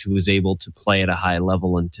guys who was able to play at a high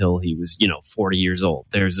level until he was, 40 years old.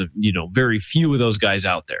 There's very few of those guys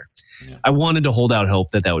out there. Yeah. I wanted to hold out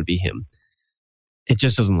hope that would be him. It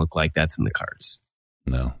just doesn't look like that's in the cards.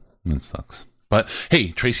 No, that sucks. But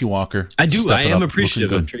hey, Tracy Walker. I am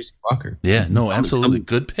appreciative of Tracy Walker. Yeah, no, absolutely.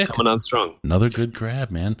 Good pick. Coming on strong. Another good grab,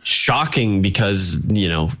 man. Shocking, because,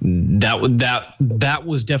 that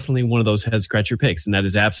was definitely one of those head scratcher picks. And that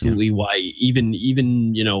is absolutely why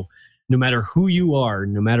even, no matter who you are,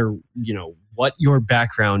 no matter, what your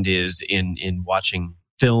background is in watching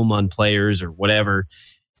film on players or whatever,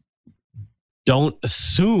 don't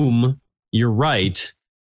assume you're right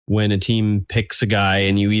when a team picks a guy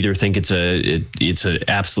and you either think it's an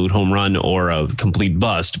absolute home run or a complete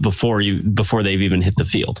bust before they've even hit the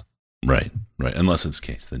field. Right. Unless it's the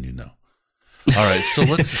case, then you know. All right, so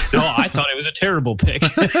let's. No, I thought it was a terrible pick.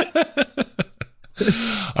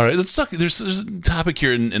 All right, let's talk. There's a topic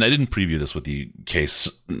here, and I didn't preview this with you, Case.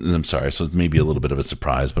 I'm sorry, so it may be a little bit of a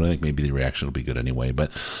surprise, but I think maybe the reaction will be good anyway.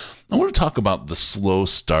 But I want to talk about the slow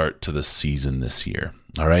start to the season this year.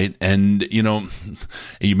 All right, and you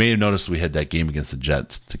may have noticed we had that game against the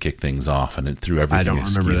Jets to kick things off, and it threw everything. I don't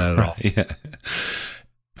remember that at all. Yeah.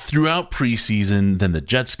 Throughout preseason, then the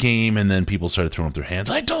Jets game, and then people started throwing up their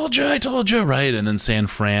hands. I told you, right? And then San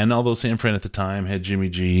Fran, although San Fran at the time had Jimmy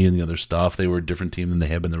G and the other stuff, they were a different team than they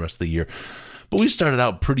have been the rest of the year. But we started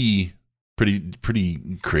out pretty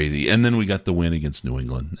crazy, and then we got the win against New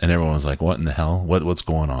England, and everyone was like, "What in the hell? What's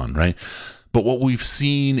going on?" Right? But what we've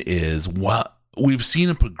seen is we've seen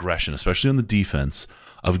a progression, especially on the defense,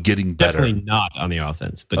 of getting better. Definitely not on the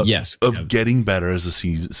offense, but yes. Of getting better as the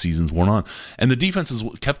season's worn on. And the defense has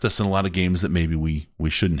kept us in a lot of games that maybe we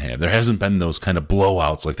shouldn't have. There hasn't been those kind of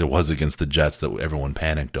blowouts like there was against the Jets that everyone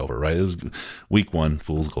panicked over, right? It was week one,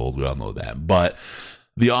 fool's gold. We all know that. But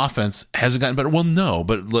the offense hasn't gotten better. Well, no,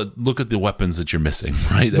 but look at the weapons that you're missing,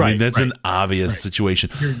 right? I mean, that's an obvious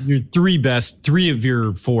situation. Your three of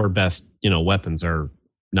your four best, weapons are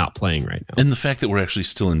not playing right now. And the fact that we're actually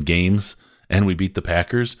still in games and we beat the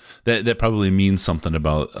Packers, that probably means something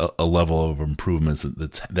about a level of improvements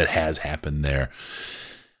that has happened there.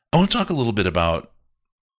 I want to talk a little bit about,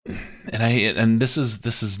 and this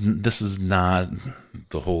is not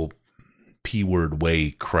the whole P-word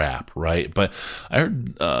way crap, right? But I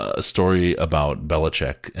heard a story about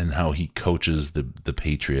Belichick and how he coaches the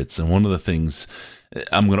Patriots, and one of the things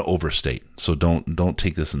I'm going to overstate, so don't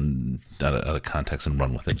take this out of context and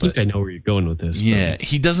run with it. I think I know where you're going with this. Yeah,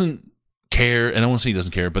 he doesn't care, and I won't say he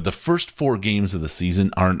doesn't care, but the first 4 games of the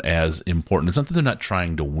season aren't as important. It's not that they're not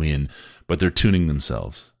trying to win, but they're tuning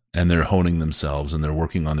themselves, and they're honing themselves, and they're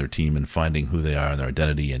working on their team and finding who they are and their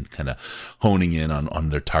identity, and kind of honing in on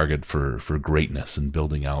their target for greatness, and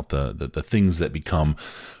building out the things that become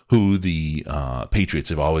who the Patriots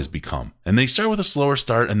have always become. And they start with a slower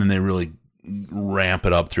start, and then they really ramp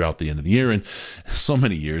it up throughout the end of the year, and so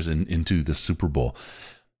many years into the Super Bowl.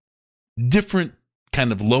 Different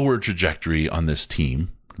kind of lower trajectory on this team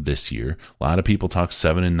this year. A lot of people talk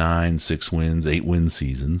 7-9, 6 wins, 8-win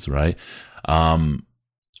seasons, right?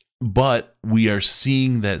 But we are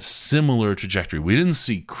seeing that similar trajectory. We didn't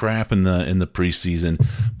see crap in the preseason,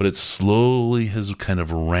 but it slowly has kind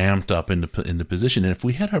of ramped up into position. And if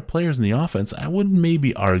we had our players in the offense, I would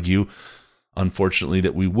maybe argue, unfortunately,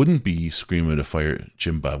 that we wouldn't be screaming to fire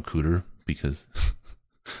Jim Bob Cooter, because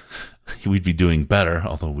we'd be doing better,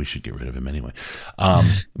 although we should get rid of him anyway.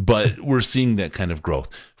 But we're seeing that kind of growth.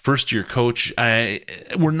 First year coach, I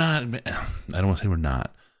don't want to say we're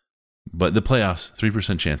not, but the playoffs,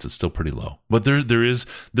 3% chance, it's still pretty low. But there is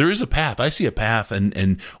a path. I see a path,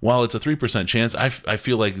 and while it's a 3% chance, I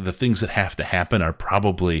feel like the things that have to happen are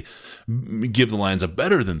probably give the Lions a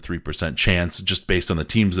better than 3% chance, just based on the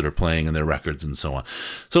teams that are playing and their records and so on.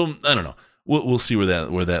 So I don't know. We'll see where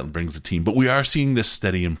that brings the team, but we are seeing this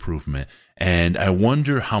steady improvement, and I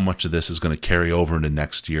wonder how much of this is going to carry over into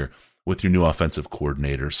next year with your new offensive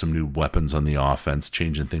coordinator, some new weapons on the offense,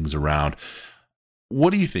 changing things around.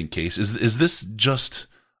 What do you think, Case? Is this just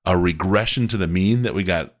a regression to the mean that we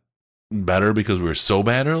got better because we were so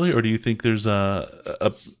bad early, or do you think there's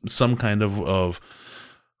some kind of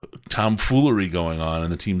tomfoolery going on,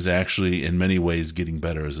 and the team's actually in many ways getting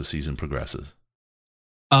better as the season progresses?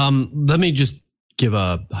 Let me just give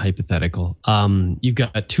a hypothetical. You've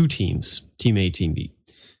got 2 teams, Team A, Team B.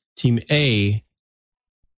 Team A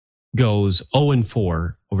goes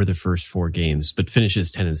 0-4 over the first 4 games, but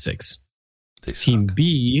finishes 10-6. Team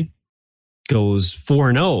B goes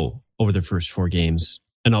 4-0 over the first 4 games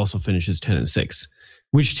and also finishes 10-6.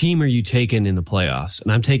 Which team are you taking in the playoffs? And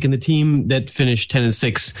I'm taking the team that finished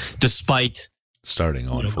 10-6 despite starting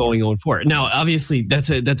on going 0-4. Now, obviously, that's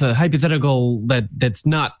a hypothetical that's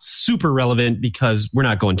not super relevant because we're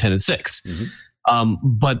not going 10-6. Mm-hmm.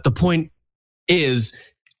 But the point is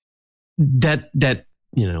that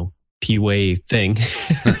P-Way thing.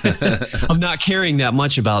 I'm not caring that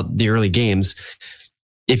much about the early games.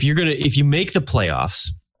 If you make the playoffs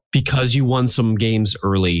because you won some games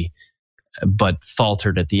early but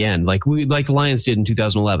faltered at the end, like the Lions did in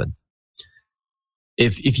 2011.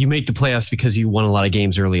 If you make the playoffs because you won a lot of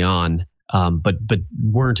games early on, but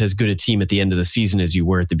weren't as good a team at the end of the season as you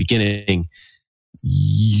were at the beginning,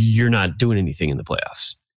 you're not doing anything in the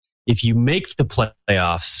playoffs. If you make the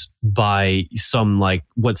playoffs by some like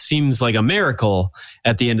what seems like a miracle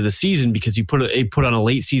at the end of the season because you put on a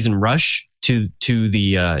late season rush to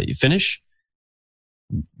the finish,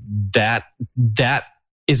 that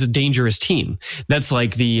is a dangerous team. That's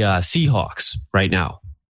like the Seahawks right now.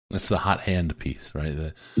 It's the hot hand piece,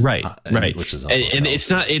 right? Right. Which is also and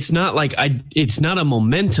it's not like it's not a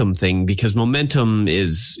momentum thing, because momentum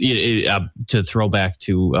is to throw back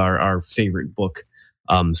to our favorite book,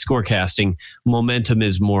 Scorecasting. Momentum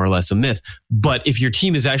is more or less a myth. But if your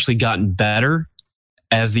team has actually gotten better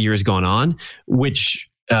as the year has gone on, which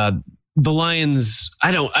the Lions,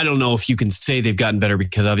 I don't know if you can say they've gotten better,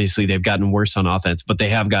 because obviously they've gotten worse on offense, but they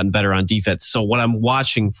have gotten better on defense. So what I'm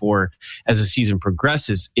watching for as the season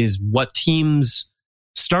progresses is what teams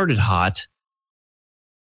started hot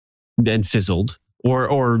and fizzled,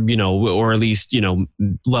 or at least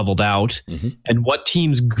leveled out, mm-hmm. and what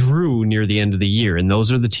teams grew near the end of the year. And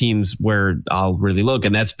those are the teams where I'll really look.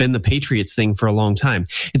 And that's been the Patriots thing for a long time.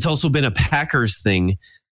 It's also been a Packers thing,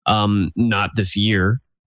 not this year,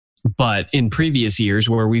 but in previous years,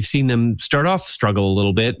 where we've seen them start off struggle a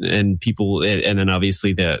little bit, and then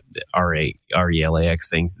obviously the RELAX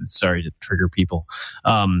thing. Sorry to trigger people.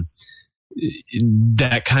 That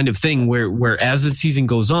kind of thing where as the season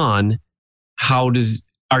goes on,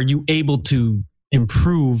 are you able to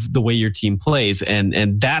improve the way your team plays?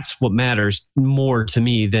 And that's what matters more to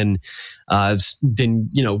me than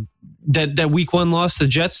that week 1 loss to the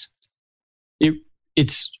Jets.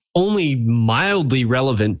 It's only mildly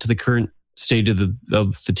relevant to the current state of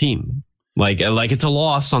the team. Like it's a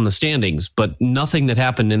loss on the standings, but nothing that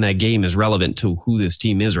happened in that game is relevant to who this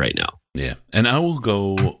team is right now. Yeah. And I will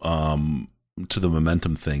go to the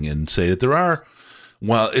momentum thing and say that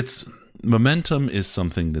momentum is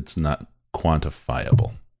something that's not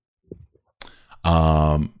quantifiable.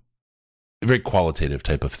 A very qualitative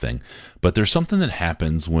type of thing. But there's something that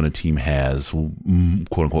happens when a team has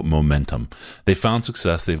quote unquote momentum. They found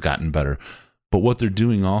success, they've gotten better. But what they're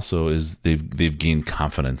doing also is they've gained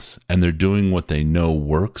confidence, and they're doing what they know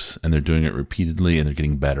works, and they're doing it repeatedly, and they're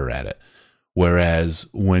getting better at it. Whereas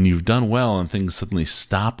when you've done well and things suddenly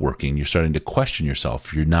stop working, you're starting to question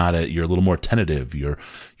yourself. You're a little more tentative. You're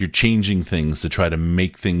changing things to try to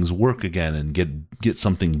make things work again and get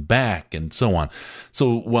something back and so on.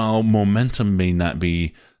 So while momentum may not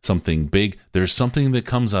be something big, there's something that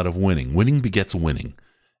comes out of winning. Winning begets winning.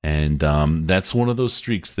 And that's one of those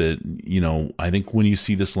streaks that, I think when you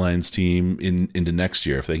see this Lions team into next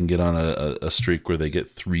year, if they can get on a streak where they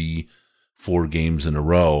get 3-4 games in a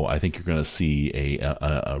row, I think you're going to see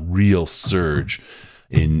a real surge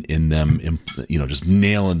in them, just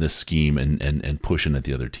nailing this scheme and pushing at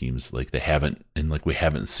the other teams like they haven't, and like we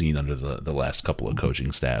haven't seen under the last couple of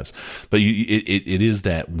coaching staffs. But it is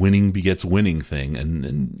that winning begets winning thing,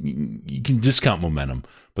 and you can discount momentum,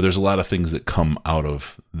 but there's a lot of things that come out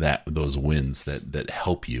of those wins that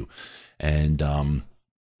help you. And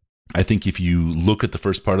I think if you look at the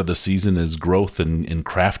first part of the season as growth and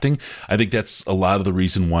crafting, I think that's a lot of the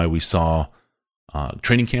reason why we saw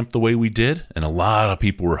training camp the way we did. And a lot of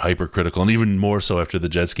people were hypercritical, and even more so after the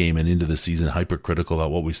Jets game and into the season, hypercritical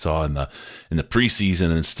about what we saw in the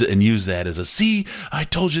preseason, and use that as see, I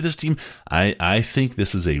told you this team. I think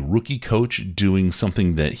this is a rookie coach doing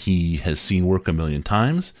something that he has seen work a million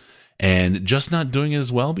times, and just not doing it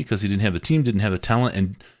as well because he didn't have the team, didn't have the talent,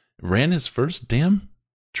 and ran his first damn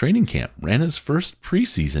training camp, ran his first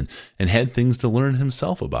preseason, and had things to learn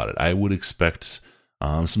himself about it. I would expect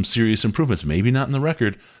some serious improvements, maybe not in the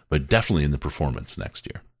record, but definitely in the performance next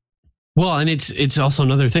year. Well, and it's also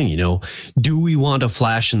another thing, do we want a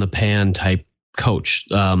flash in the pan type coach?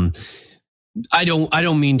 I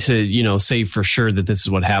don't mean to, say for sure that this is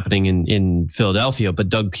what's happening in Philadelphia, but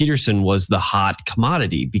Doug Peterson was the hot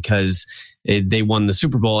commodity because they won the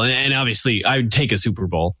Super Bowl, and obviously I would take a Super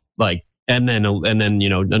Bowl, and then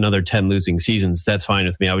another 10 losing seasons. That's fine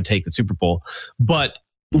with me. I would take the Super Bowl, but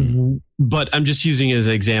I'm just using it as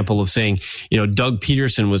an example of saying, Doug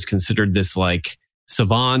Peterson was considered this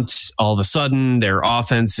savant. All of a sudden, their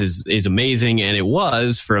offense is amazing, and it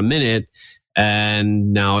was for a minute,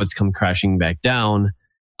 and now it's come crashing back down.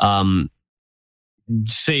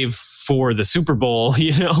 Save for the Super Bowl,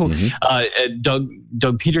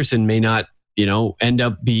 Doug Peterson may not, end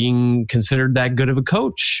up being considered that good of a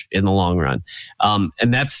coach in the long run,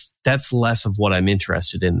 and that's less of what I'm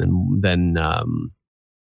interested in than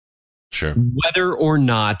sure, whether or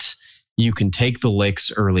not you can take the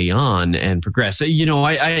licks early on and progress.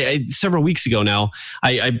 I several weeks ago now,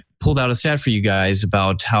 I pulled out a stat for you guys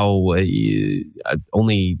about how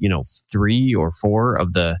only 3 or 4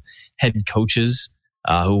 of the head coaches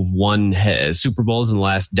who've won Super Bowls in the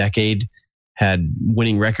last decade had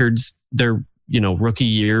winning records their rookie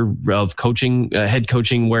year of coaching, head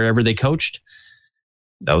coaching wherever they coached.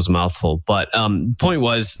 That was a mouthful, but point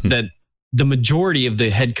was that the majority of the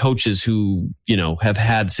head coaches who, have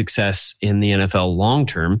had success in the NFL long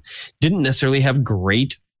term didn't necessarily have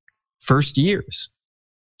great first years.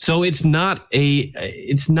 So it's not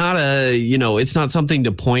something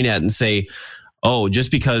to point at and say, oh,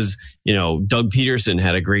 just because, Doug Peterson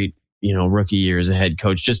had a great, rookie year as a head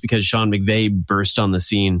coach, just because Sean McVay burst on the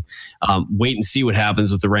scene, wait and see what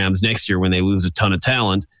happens with the Rams next year when they lose a ton of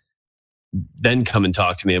talent. Then come and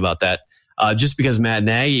talk to me about that. Just because Matt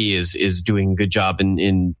Nagy is doing a good job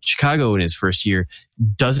in Chicago in his first year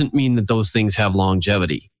doesn't mean that those things have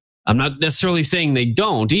longevity. I'm not necessarily saying they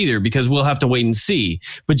don't either, because we'll have to wait and see.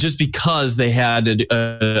 But just because they had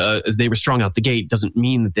they were strong out the gate doesn't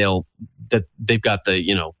mean that they've got the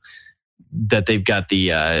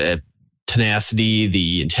tenacity,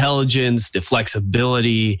 the intelligence, the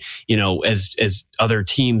flexibility, as other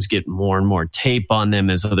teams get more and more tape on them,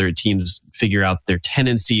 as other teams figure out their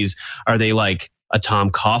tendencies. Are they like a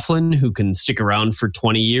Tom Coughlin who can stick around for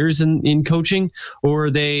 20 years in coaching? Or are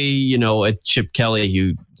they, a Chip Kelly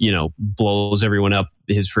who, blows everyone up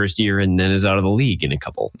his first year and then is out of the league in a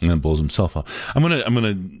couple? And then blows himself up. I'm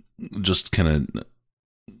gonna just kind of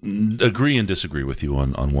agree and disagree with you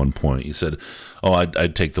on one point. You said, "Oh,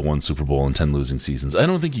 I'd take the 1 Super Bowl and 10 losing seasons." I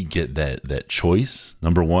don't think you get that choice.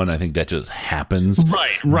 Number one, I think that just happens.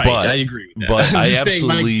 Right. But, I agree with that. But I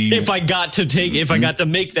absolutely, saying, if I got to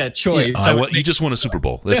make that choice, you just won a Super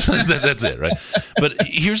Bowl. That's it, right? But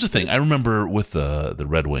here's the thing: I remember with the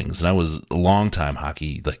Red Wings, and I was a long time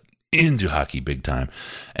hockey, into hockey big time,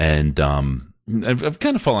 and I've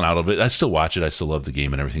kind of fallen out of it. I still watch it. I still love the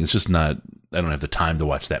game and everything. It's just not have the time to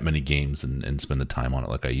watch that many games and spend the time on it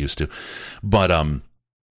like I used to. But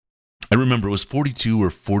I remember it was 42 or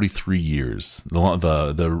 43 years.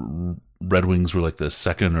 The Red Wings were like the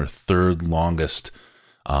second or third longest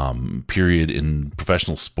period in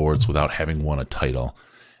professional sports without having won a title.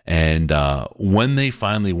 And when they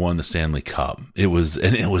finally won the Stanley Cup, it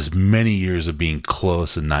was many years of being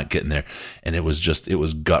close and not getting there, and it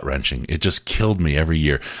was gut wrenching. It just killed me every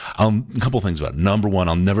year. A couple things about it. Number one,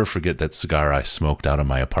 I'll never forget that cigar I smoked out on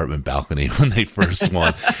my apartment balcony when they first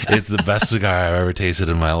won. It's the best cigar I've ever tasted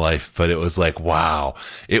in my life. But it was like, wow,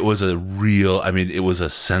 it was it was a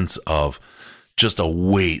sense of just a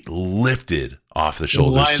weight lifted off the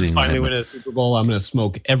shoulders. The Lions finally win a Super Bowl. I'm going to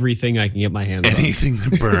smoke everything I can get my hands on. Anything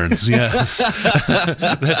that burns, yes.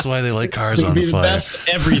 That's why they light cars on fire. Best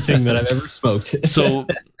everything that I've ever smoked. So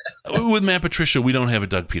with Matt Patricia, we don't have a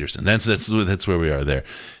Doug Peterson. That's where we are there.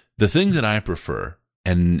 The thing that I prefer,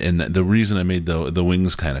 and the reason I made the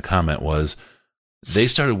Wings kind of comment was they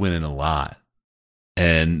started winning a lot.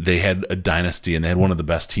 And they had a dynasty, and they had one of the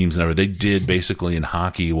best teams ever. They did basically in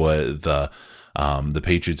hockey what the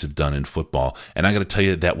Patriots have done in football. And I got to tell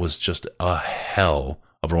you, that was just a hell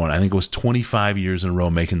of a run. I think it was 25 years in a row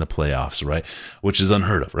making the playoffs, right? Which is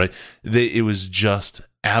unheard of, right? It was just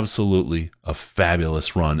absolutely a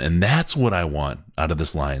fabulous run. And that's what I want out of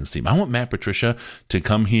this Lions team. I want Matt Patricia to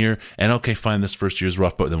come here and, okay, fine, this first year's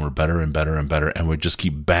rough, but then we're better and better and better. And we just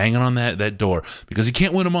keep banging on that door because he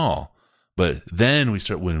can't win them all. But then we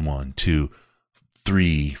start winning 1, 2,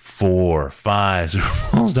 3, 4, 5 Super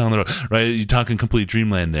Bowls down the road, right? You're talking complete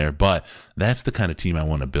dreamland there, but that's the kind of team I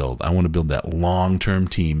want to build. I want to build that long-term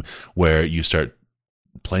team where you start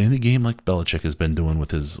playing the game like Belichick has been doing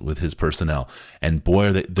with his personnel. And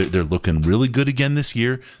boy, they're looking really good again this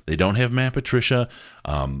year. They don't have Matt Patricia.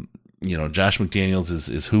 Josh McDaniels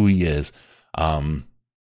is who he is.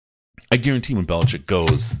 I guarantee when Belichick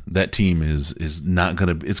goes, that team is not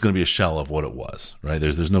going to, it's going to be a shell of what it was, right?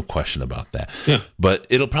 There's no question about that. Yeah. But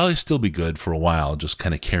it'll probably still be good for a while, just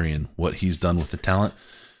kind of carrying what he's done with the talent.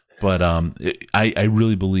 But I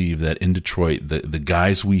really believe that in Detroit, the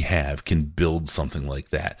guys we have can build something like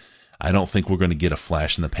that. I don't think we're going to get a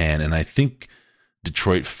flash in the pan. And I think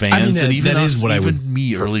Detroit fans and even us, even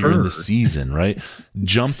me earlier in the season, right,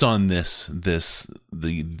 jumped on this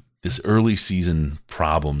early season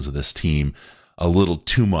problems of this team a little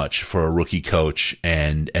too much for a rookie coach,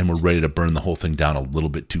 and we're ready to burn the whole thing down a little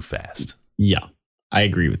bit too fast. Yeah, I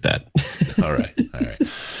agree with that. All right.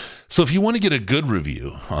 So if you want to get a good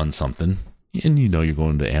review on something, and you're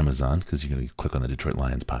going to Amazon because you're going to click on the Detroit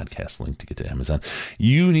Lions podcast link to get to Amazon,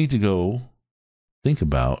 you need to go think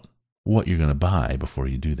about what you're going to buy before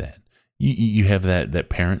you do that. You have that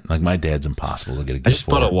parent, like my dad's impossible to get a gift. I just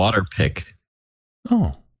bought a water pick.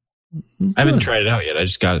 Oh. I haven't tried it out yet. I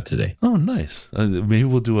just got it today. Oh, nice. Maybe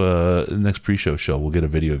we'll do a next pre-show show. We'll get a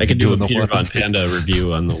video. I could do a Peter Von Panda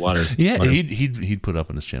review on the water. Yeah, water. He'd put up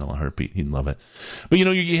on his channel a heartbeat. He'd love it. But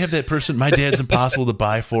you have that person. My dad's impossible to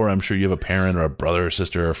buy for. I'm sure you have a parent or a brother or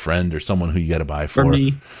sister or a friend or someone who you got to buy for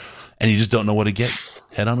me, and you just don't know what to get.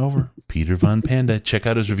 Head on over, Peter Von Panda. Check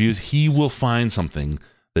out his reviews. He will find something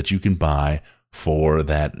that you can buy for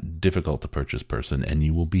that difficult to purchase person, and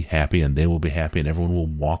you will be happy, and they will be happy, and everyone will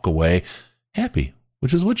walk away happy,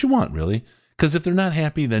 which is what you want, really. Because if they're not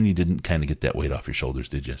happy, then you didn't kind of get that weight off your shoulders,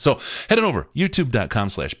 did you? So head on over,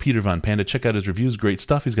 youtube.com/Peter Von Panda. Check out his reviews. Great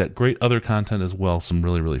stuff. He's got great other content as well. Some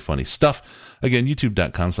really, really funny stuff. Again,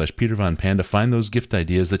 youtube.com/Peter Von Panda. Find those gift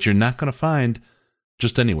ideas that you're not going to find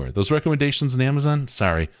just anywhere. Those recommendations on Amazon,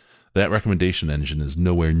 sorry, that recommendation engine is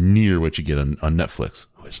nowhere near what you get on Netflix.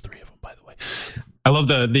 Who has 3 of them, by the way? I love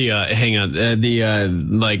hang on,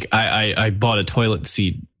 I bought a toilet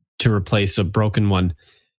seat to replace a broken one,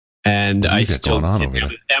 and I still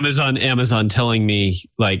Amazon telling me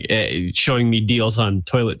showing me deals on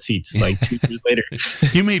toilet seats 2 years later.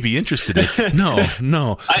 You may be interested in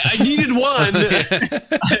no. I needed one.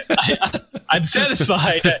 I'm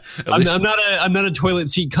satisfied. I'm not a toilet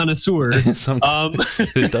seat connoisseur.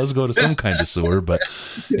 It does go to some kind of sewer, but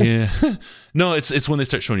yeah. No, it's when they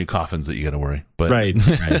start showing you coffins that you got to worry. But right.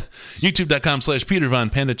 YouTube.com/Peter Von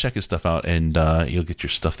Panda. Check his stuff out, and you'll get your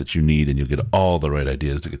stuff that you need, and you'll get all the right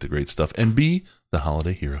ideas to get the great stuff and be the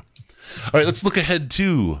holiday hero. All right, let's look ahead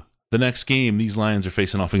to the next game. These Lions are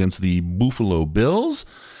facing off against the Buffalo Bills,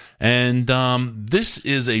 and this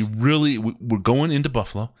is we're going into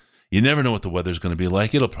Buffalo. You never know what the weather's going to be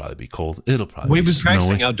like. It'll probably be cold. It'll probably We've been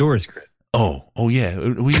practicing outdoors, Chris. Oh yeah.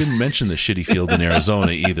 We didn't mention the shitty field in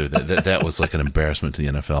Arizona either. That was like an embarrassment to the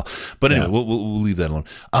NFL. But anyway, we'll leave that alone.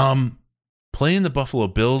 Playing the Buffalo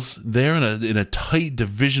Bills, they're in a tight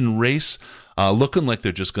division race looking like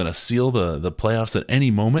they're just going to seal the playoffs at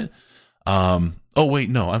any moment. Oh, wait,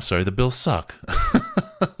 no, I'm sorry. The Bills suck.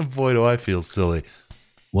 Boy, do I feel silly.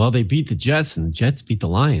 Well, they beat the Jets, and the Jets beat the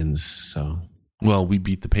Lions, so... Well, we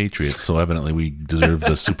beat the Patriots, so evidently we deserve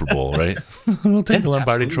the Super Bowl, right? We'll take the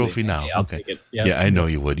Lombardi Trophy now. I'll take it. Yeah, I know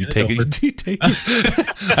you would. You take it. You take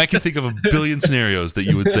it. I can think of a billion scenarios that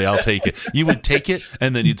you would say, "I'll take it." You would take it,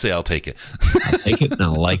 and then you'd say, "I'll take it." I'll take it, and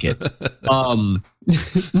I'll like it.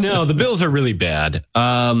 No, the Bills are really bad.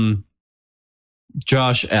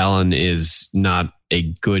 Josh Allen is not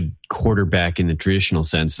a good quarterback in the traditional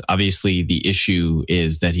sense. Obviously, the issue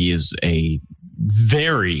is that he is a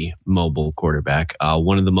very mobile quarterback.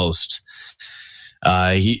 One of the most,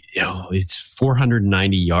 it's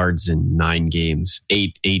 490 yards in 9 games,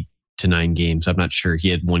 eight to 9 games. I'm not sure. He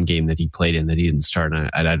had one game that he played in that he didn't start.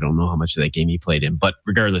 I don't know how much of that game he played in, but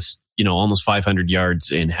regardless, almost 500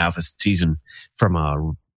 yards in half a season from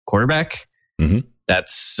a quarterback. Mm-hmm. That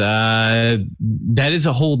is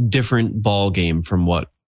a whole different ball game from what,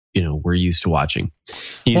 we're used to watching.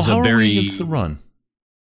 He's how are we against the run?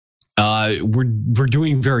 We're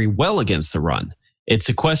doing very well against the run. It's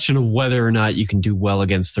a question of whether or not you can do well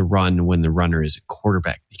against the run when the runner is a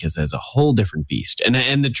quarterback, because that's a whole different beast.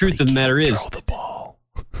 And the truth of the matter is, throw the ball.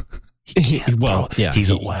 He's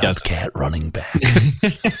a wildcat running back.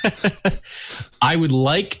 I would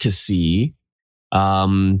like to see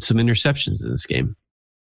some interceptions in this game.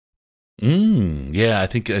 Yeah, I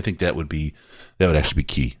think that would actually be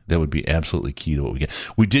key. That would be absolutely key to what we get.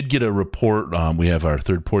 We did get a report. We have our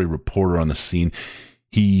third-party reporter on the scene.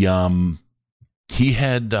 He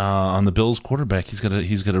had on the Bills quarterback. He's got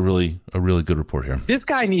a really good report here. This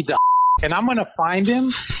guy needs a, and I'm gonna find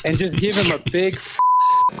him and just give him a big.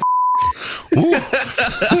 Woo.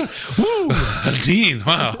 Dean,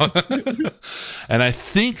 wow. And I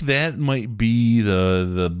think that might be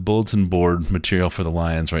the bulletin board material for the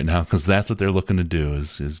Lions right now, because that's what they're looking to do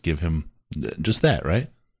is give him just that, right?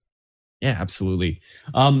 Yeah, absolutely.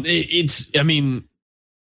 It's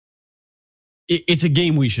a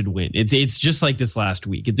game we should win. It's just like this last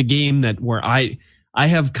week. It's a game where I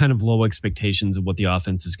have kind of low expectations of what the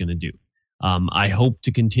offense is going to do. I hope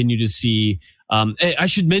to continue to see. I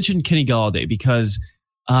should mention Kenny Golladay, because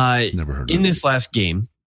never heard in this last game,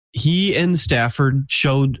 he and Stafford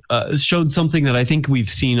showed something that I think we've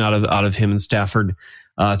seen out of him and Stafford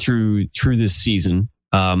through this season.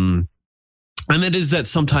 And that is that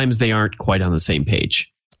sometimes they aren't quite on the same page.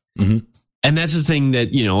 Mm-hmm. And that's the thing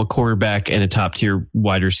that, a quarterback and a top tier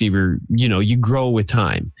wide receiver, you grow with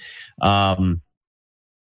time. And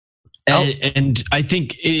I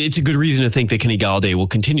think it's a good reason to think that Kenny Golladay will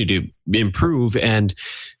continue to improve, and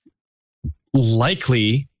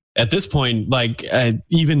likely at this point,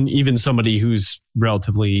 even somebody who's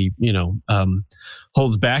relatively,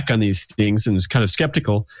 holds back on these things and is kind of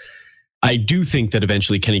skeptical. I do think that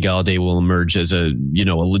eventually Kenny Golladay will emerge as a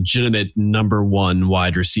legitimate number 1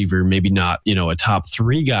 wide receiver, maybe not, a top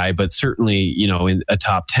 3 guy, but certainly, a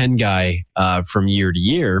top 10 guy from year to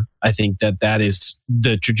year. I think that is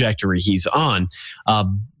the trajectory he's on.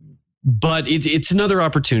 But it's another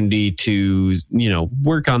opportunity to,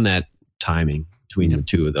 work on that timing between the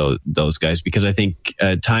two of those guys, because I think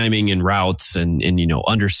timing and routes and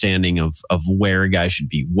understanding of where a guy should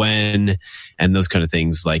be when, and those kind of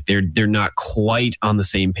things, like they're not quite on the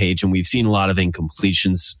same page, and we've seen a lot of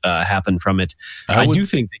incompletions happen from it. I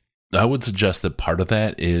would suggest that part of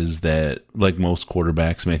that is that, like most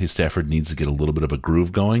quarterbacks, Matthew Stafford needs to get a little bit of a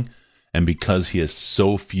groove going, and because he has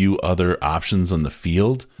so few other options on the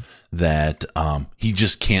field, that he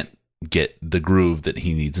just can't get the groove that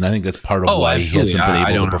he needs. And I think that's part of why he hasn't been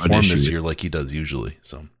able to perform this year like he does usually.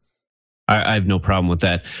 So I have no problem with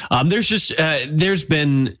that. There's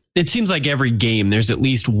been, it seems like every game there's at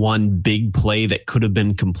least one big play that could have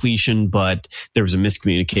been completion, but there was a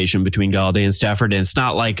miscommunication between Golladay and Stafford. And it's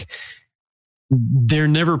not like, they're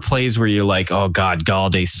never plays where you're like, oh God,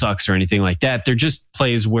 Golladay sucks or anything like that. They're just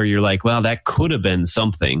plays where you're like, well, that could have been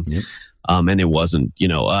something. Yep. And it wasn't,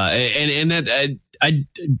 and that I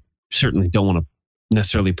certainly don't want to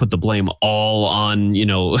necessarily put the blame all on,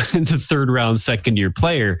 the third round, second year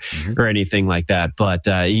player or anything like that. But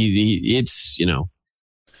it's.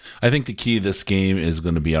 I think the key to this game is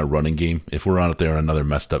going to be our running game. If we're out there on another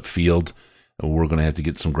messed up field, we're going to have to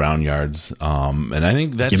get some ground yards. And I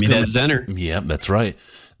think that's that center. Yeah, that's right.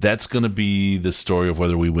 That's going to be the story of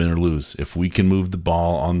whether we win or lose. If we can move the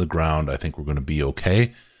ball on the ground, I think we're going to be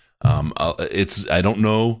okay. I don't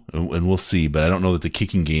know, and we'll see, but I don't know that the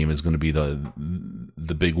kicking game is going to be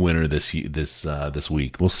the big winner this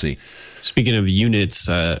week. We'll see. Speaking of units,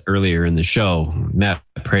 earlier in the show, Matt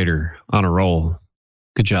Prater on a roll.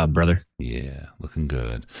 Good job, brother. Yeah, looking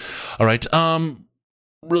good. All right.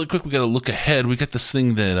 Really quick, we got to look ahead. We got this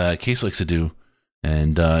thing that Case likes to do,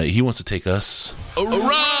 and he wants to take us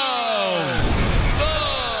around the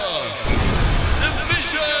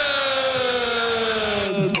division.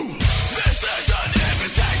 This is an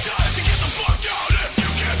invitation to get the fuck out if you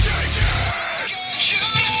can't take it.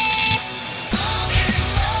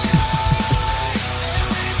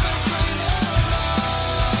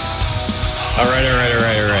 All right.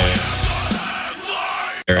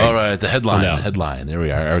 All right, the headline. There we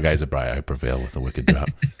are. Our guys at Bri prevail with a wicked drop.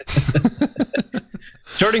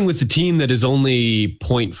 Starting with the team that is only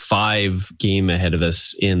 0.5 game ahead of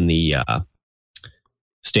us in the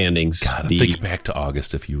standings. God, think back to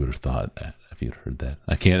August if you would have thought that, if you'd heard that.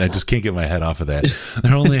 I just can't get my head off of that.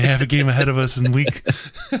 They're only half a game ahead of us in week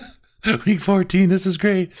 14. This is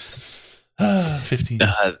great. 15.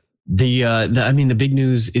 The big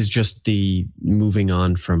news is just the moving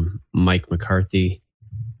on from Mike McCarthy.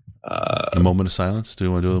 A moment of silence. Do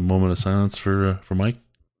you want to do a moment of silence for Mike?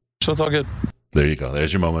 So it's all good. There you go.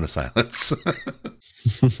 There's your moment of silence.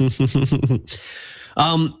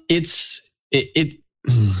 I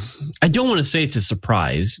don't want to say it's a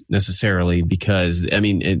surprise necessarily because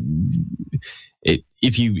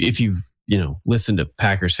if you've listened to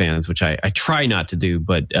Packers fans, which I try not to do,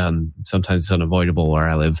 but sometimes it's unavoidable where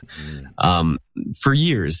I live. For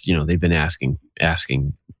years, they've been asking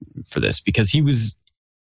for this because he was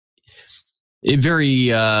a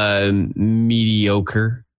very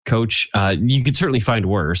mediocre coach. You could certainly find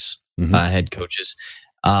worse head coaches,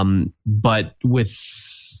 but with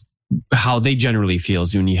how they generally feel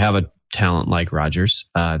is when you have a talent like Rodgers,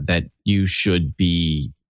 that you should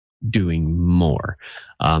be doing more.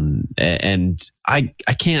 And I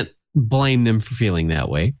can't blame them for feeling that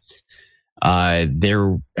way.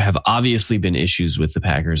 There have obviously been issues with the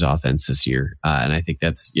Packers offense this year. And I think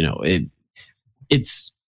that's,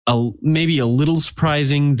 it's maybe a little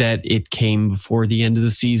surprising that it came before the end of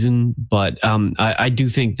the season, but I do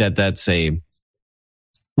think that that's I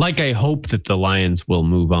hope that the Lions will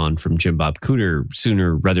move on from Jim Bob Cooter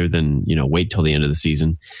sooner rather than, wait till the end of the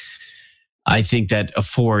season. I think that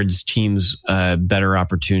affords teams a better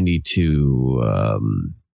opportunity to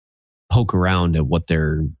poke around at what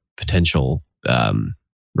their potential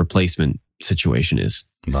replacement situation is.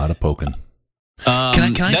 A lot of poking.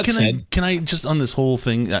 Can I just on this whole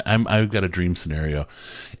thing? I've got a dream scenario.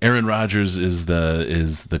 Aaron Rodgers is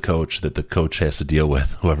the coach that the coach has to deal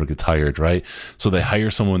with, whoever gets hired, right? So they hire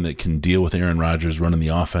someone that can deal with Aaron Rodgers running the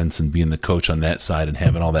offense and being the coach on that side and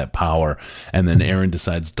having all that power. And then Aaron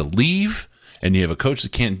decides to leave, and you have a coach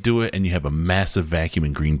that can't do it, and you have a massive vacuum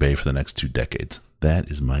in Green Bay for the next 2 decades. That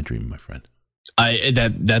is my dream, my friend.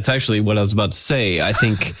 That's actually what I was about to say. I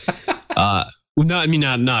think.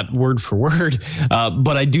 Not word for word,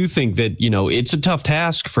 but I do think that it's a tough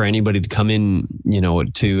task for anybody to come in,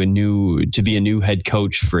 to be a new head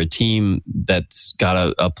coach for a team that's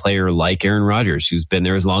got a player like Aaron Rodgers, who's been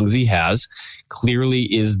there as long as he has, clearly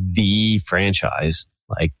is the franchise.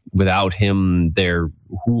 Like without him, they're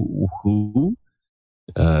who?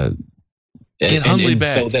 Get Hundley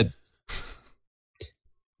back. So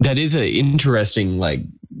that is an interesting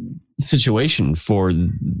situation for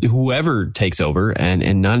whoever takes over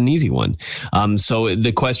and not an easy one. So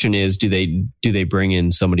the question is, do they bring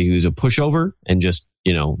in somebody who's a pushover and just,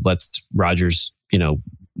 lets Rodgers,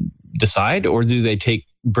 decide, or do they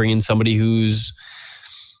bring in somebody who's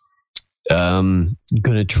going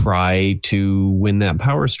to try to win that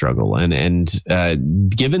power struggle? And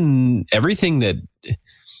given everything that,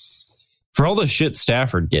 for all the shit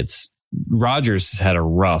Stafford gets, Rodgers has had a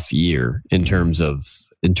rough year in terms of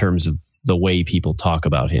the way people talk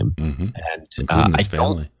about him. And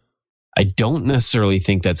I don't necessarily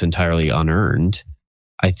think that's entirely unearned.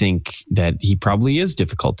 I think that he probably is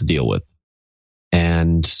difficult to deal with.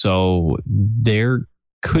 And so there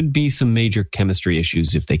could be some major chemistry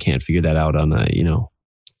issues if they can't figure that out on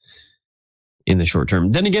in the short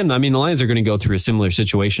term. Then again, the Lions are going to go through a similar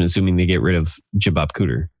situation, assuming they get rid of Jim Bob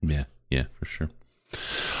Cooter. Yeah, for sure.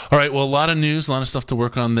 All right. Well, a lot of news, a lot of stuff to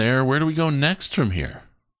work on there. Where do we go next from here?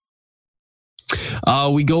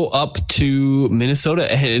 We go up to Minnesota,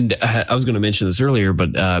 and I was going to mention this earlier,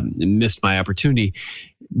 but missed my opportunity.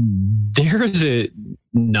 There's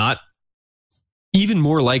not even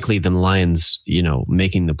more likely than the Lions,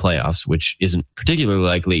 making the playoffs, which isn't particularly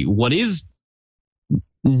likely. What is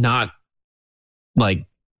not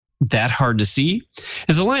that hard to see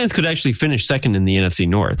is the Lions could actually finish second in the NFC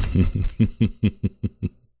North.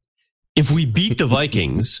 If we beat the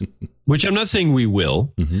Vikings, which I'm not saying we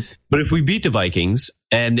will, but if we beat the Vikings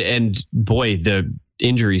and boy,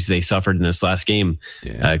 injuries they suffered in this last game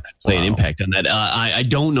could play an impact on that. I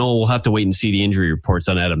don't know. We'll have to wait and see the injury reports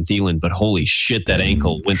on Adam Thielen, but holy shit, that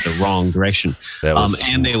ankle went the wrong direction.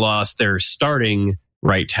 And they lost their starting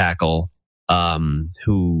right tackle,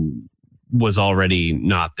 who was already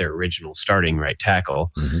not their original starting right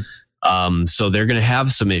tackle. So they're going to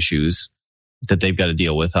have some issues that they've got to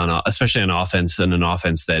deal with especially on offense, and an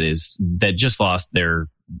offense that just lost their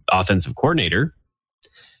offensive coordinator.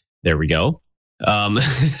 There we go. John,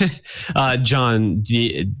 I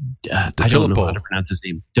don't know how to pronounce his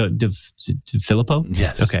name. Filippo?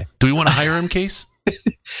 Yes. Okay. Do we want to hire him, Case?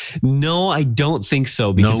 No, I don't think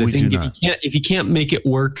so. Because I think if you can't make it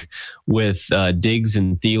work with Diggs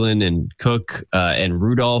and Thielen and Cook and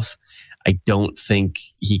Rudolph, I don't think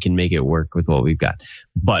he can make it work with what we've got.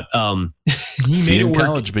 But he See made it in work.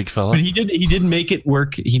 college, big fella. But he did make it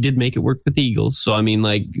work. He did make it work with the Eagles. So I mean,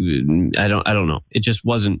 like, I don't know. It just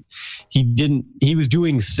wasn't. He was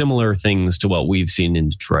doing similar things to what we've seen in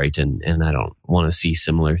Detroit, and I don't want to see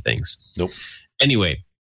similar things. Nope. Anyway,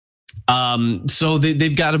 so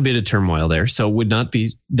they've got a bit of turmoil there. So it would not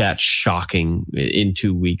be that shocking in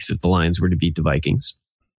 2 weeks if the Lions were to beat the Vikings.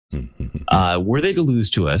 Were they to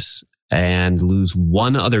lose to us and lose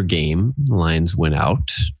one other game, the Lions went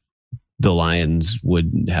out, the Lions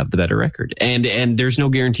would have the better record. And there's no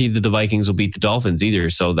guarantee that the Vikings will beat the Dolphins either.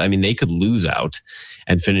 So, I mean, they could lose out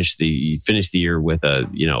and finish the year with a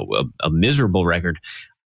miserable record.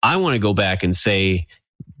 I want to go back and say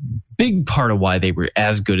big part of why they were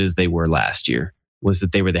as good as they were last year was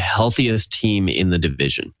that they were the healthiest team in the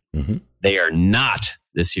division. They are not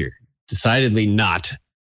this year, decidedly not.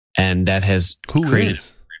 And that has created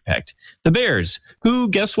impact. The Bears, who,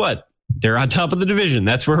 guess what? They're on top of the division.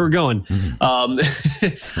 That's where we're going. I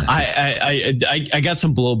got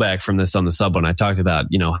some blowback from this on the sub when I talked about,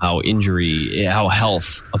 how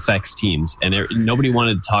health affects teams, and nobody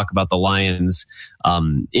wanted to talk about the Lions'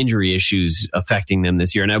 injury issues affecting them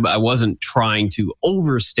this year. And I wasn't trying to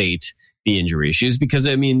overstate the injury issues because,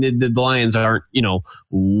 I mean, the Lions aren't,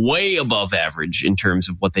 way above average in terms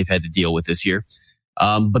of what they've had to deal with this year.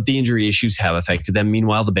 But the injury issues have affected them.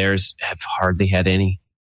 Meanwhile, the Bears have hardly had any.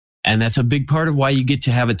 And that's a big part of why you get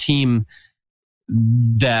to have a team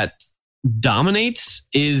that dominates,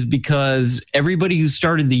 is because everybody who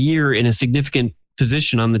started the year in a significant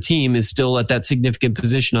position on the team is still at that significant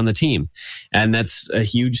position on the team. And that's a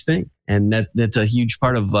huge thing. And that's a huge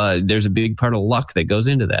part of, there's a big part of luck that goes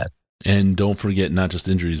into that. And don't forget, not just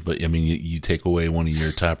injuries, but I mean, you take away one of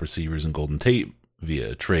your top receivers in Golden Tate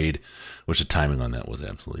via trade, which the timing on that was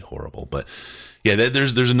absolutely horrible. But yeah,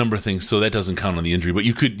 there's a number of things, so that doesn't count on the injury. But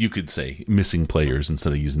you could say missing players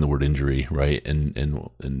instead of using the word injury, right?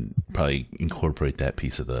 And probably incorporate that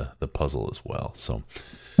piece of the puzzle as well. So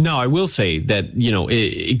no, I will say that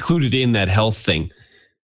included in that health thing,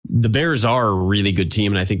 the Bears are a really good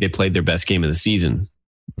team, and I think they played their best game of the season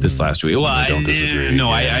this last week. Well, I don't disagree.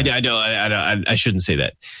 No, yeah. I shouldn't say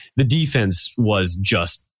that. The defense was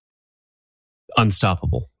just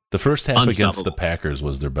unstoppable. The first half against the Packers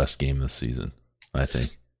was their best game this season, I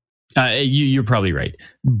think. You're probably right.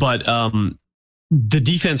 But the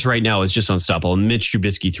defense right now is just unstoppable. And Mitch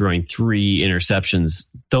Trubisky throwing 3 interceptions,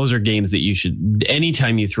 those are games that you should,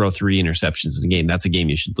 anytime you throw 3 interceptions in a game, that's a game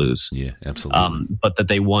you should lose. Yeah, absolutely. But that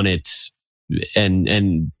they won it and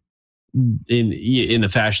in the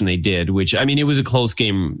fashion they did, which, I mean, it was a close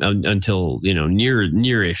game until,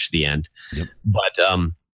 nearish the end. Yep. But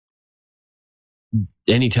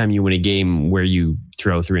anytime you win a game where you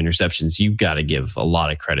throw 3 interceptions, you've got to give a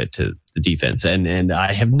lot of credit to the defense. And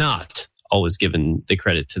I have not always given the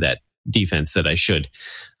credit to that defense that I should.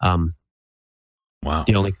 Wow.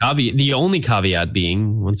 The only caveat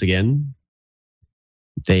being, once again,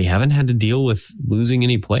 they haven't had to deal with losing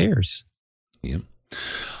any players. Yep.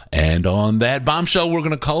 And on that bombshell, we're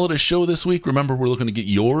going to call it a show this week. Remember, we're looking to get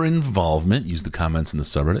your involvement. Use the comments in the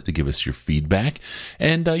subreddit to give us your feedback.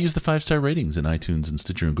 And use the 5-star ratings in iTunes and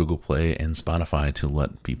Stitcher and Google Play and Spotify to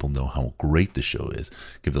let people know how great the show is.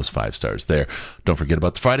 Give those 5 stars there. Don't forget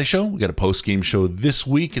about the Friday show. We got a post-game show this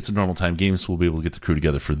week. It's a normal time game, so we'll be able to get the crew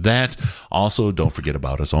together for that. Also, don't forget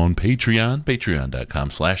about us on Patreon.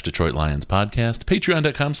 Patreon.com/Detroit Lions Podcast.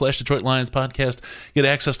 Patreon.com/Detroit Lions Podcast. Get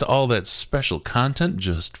access to all that special content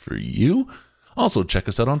just for you. Also, check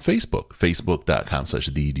us out on Facebook.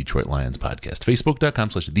 Facebook.com/The Detroit Lions Podcast.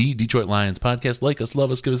 Facebook.com/The Detroit Lions Podcast. Like us, love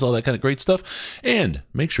us, give us all that kind of great stuff. And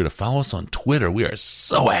make sure to follow us on Twitter. We are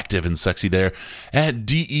so active and sexy there at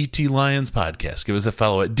DET Lions Podcast. Give us a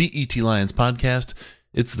follow at DET Lions Podcast.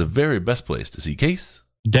 It's the very best place to see Case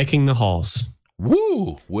decking the halls.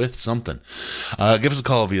 Woo! With something. Give us a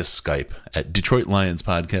call via Skype at Detroit Lions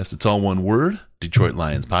Podcast. It's all one word. Detroit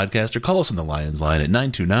Lions Podcast, or call us on the Lions line at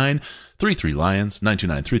 929-33-LIONS,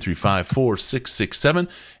 929-335-4667.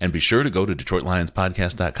 And be sure to go to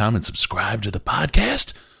DetroitLionsPodcast.com and subscribe to the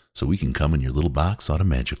podcast so we can come in your little box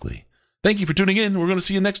automatically. Thank you for tuning in. We're going to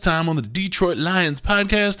see you next time on the Detroit Lions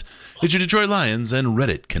Podcast. It's your Detroit Lions and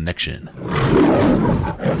Reddit connection.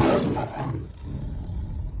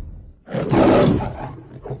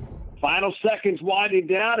 Final seconds winding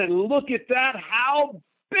down, and look at that. How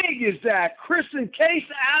big is that? Chris and Case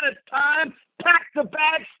out of time. Pack the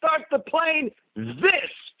bag, start the plane.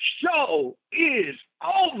 This show is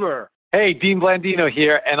over. Hey, Dean Blandino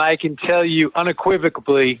here, and I can tell you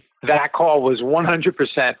unequivocally that call was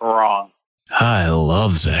 100% wrong. I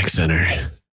love Zach Center.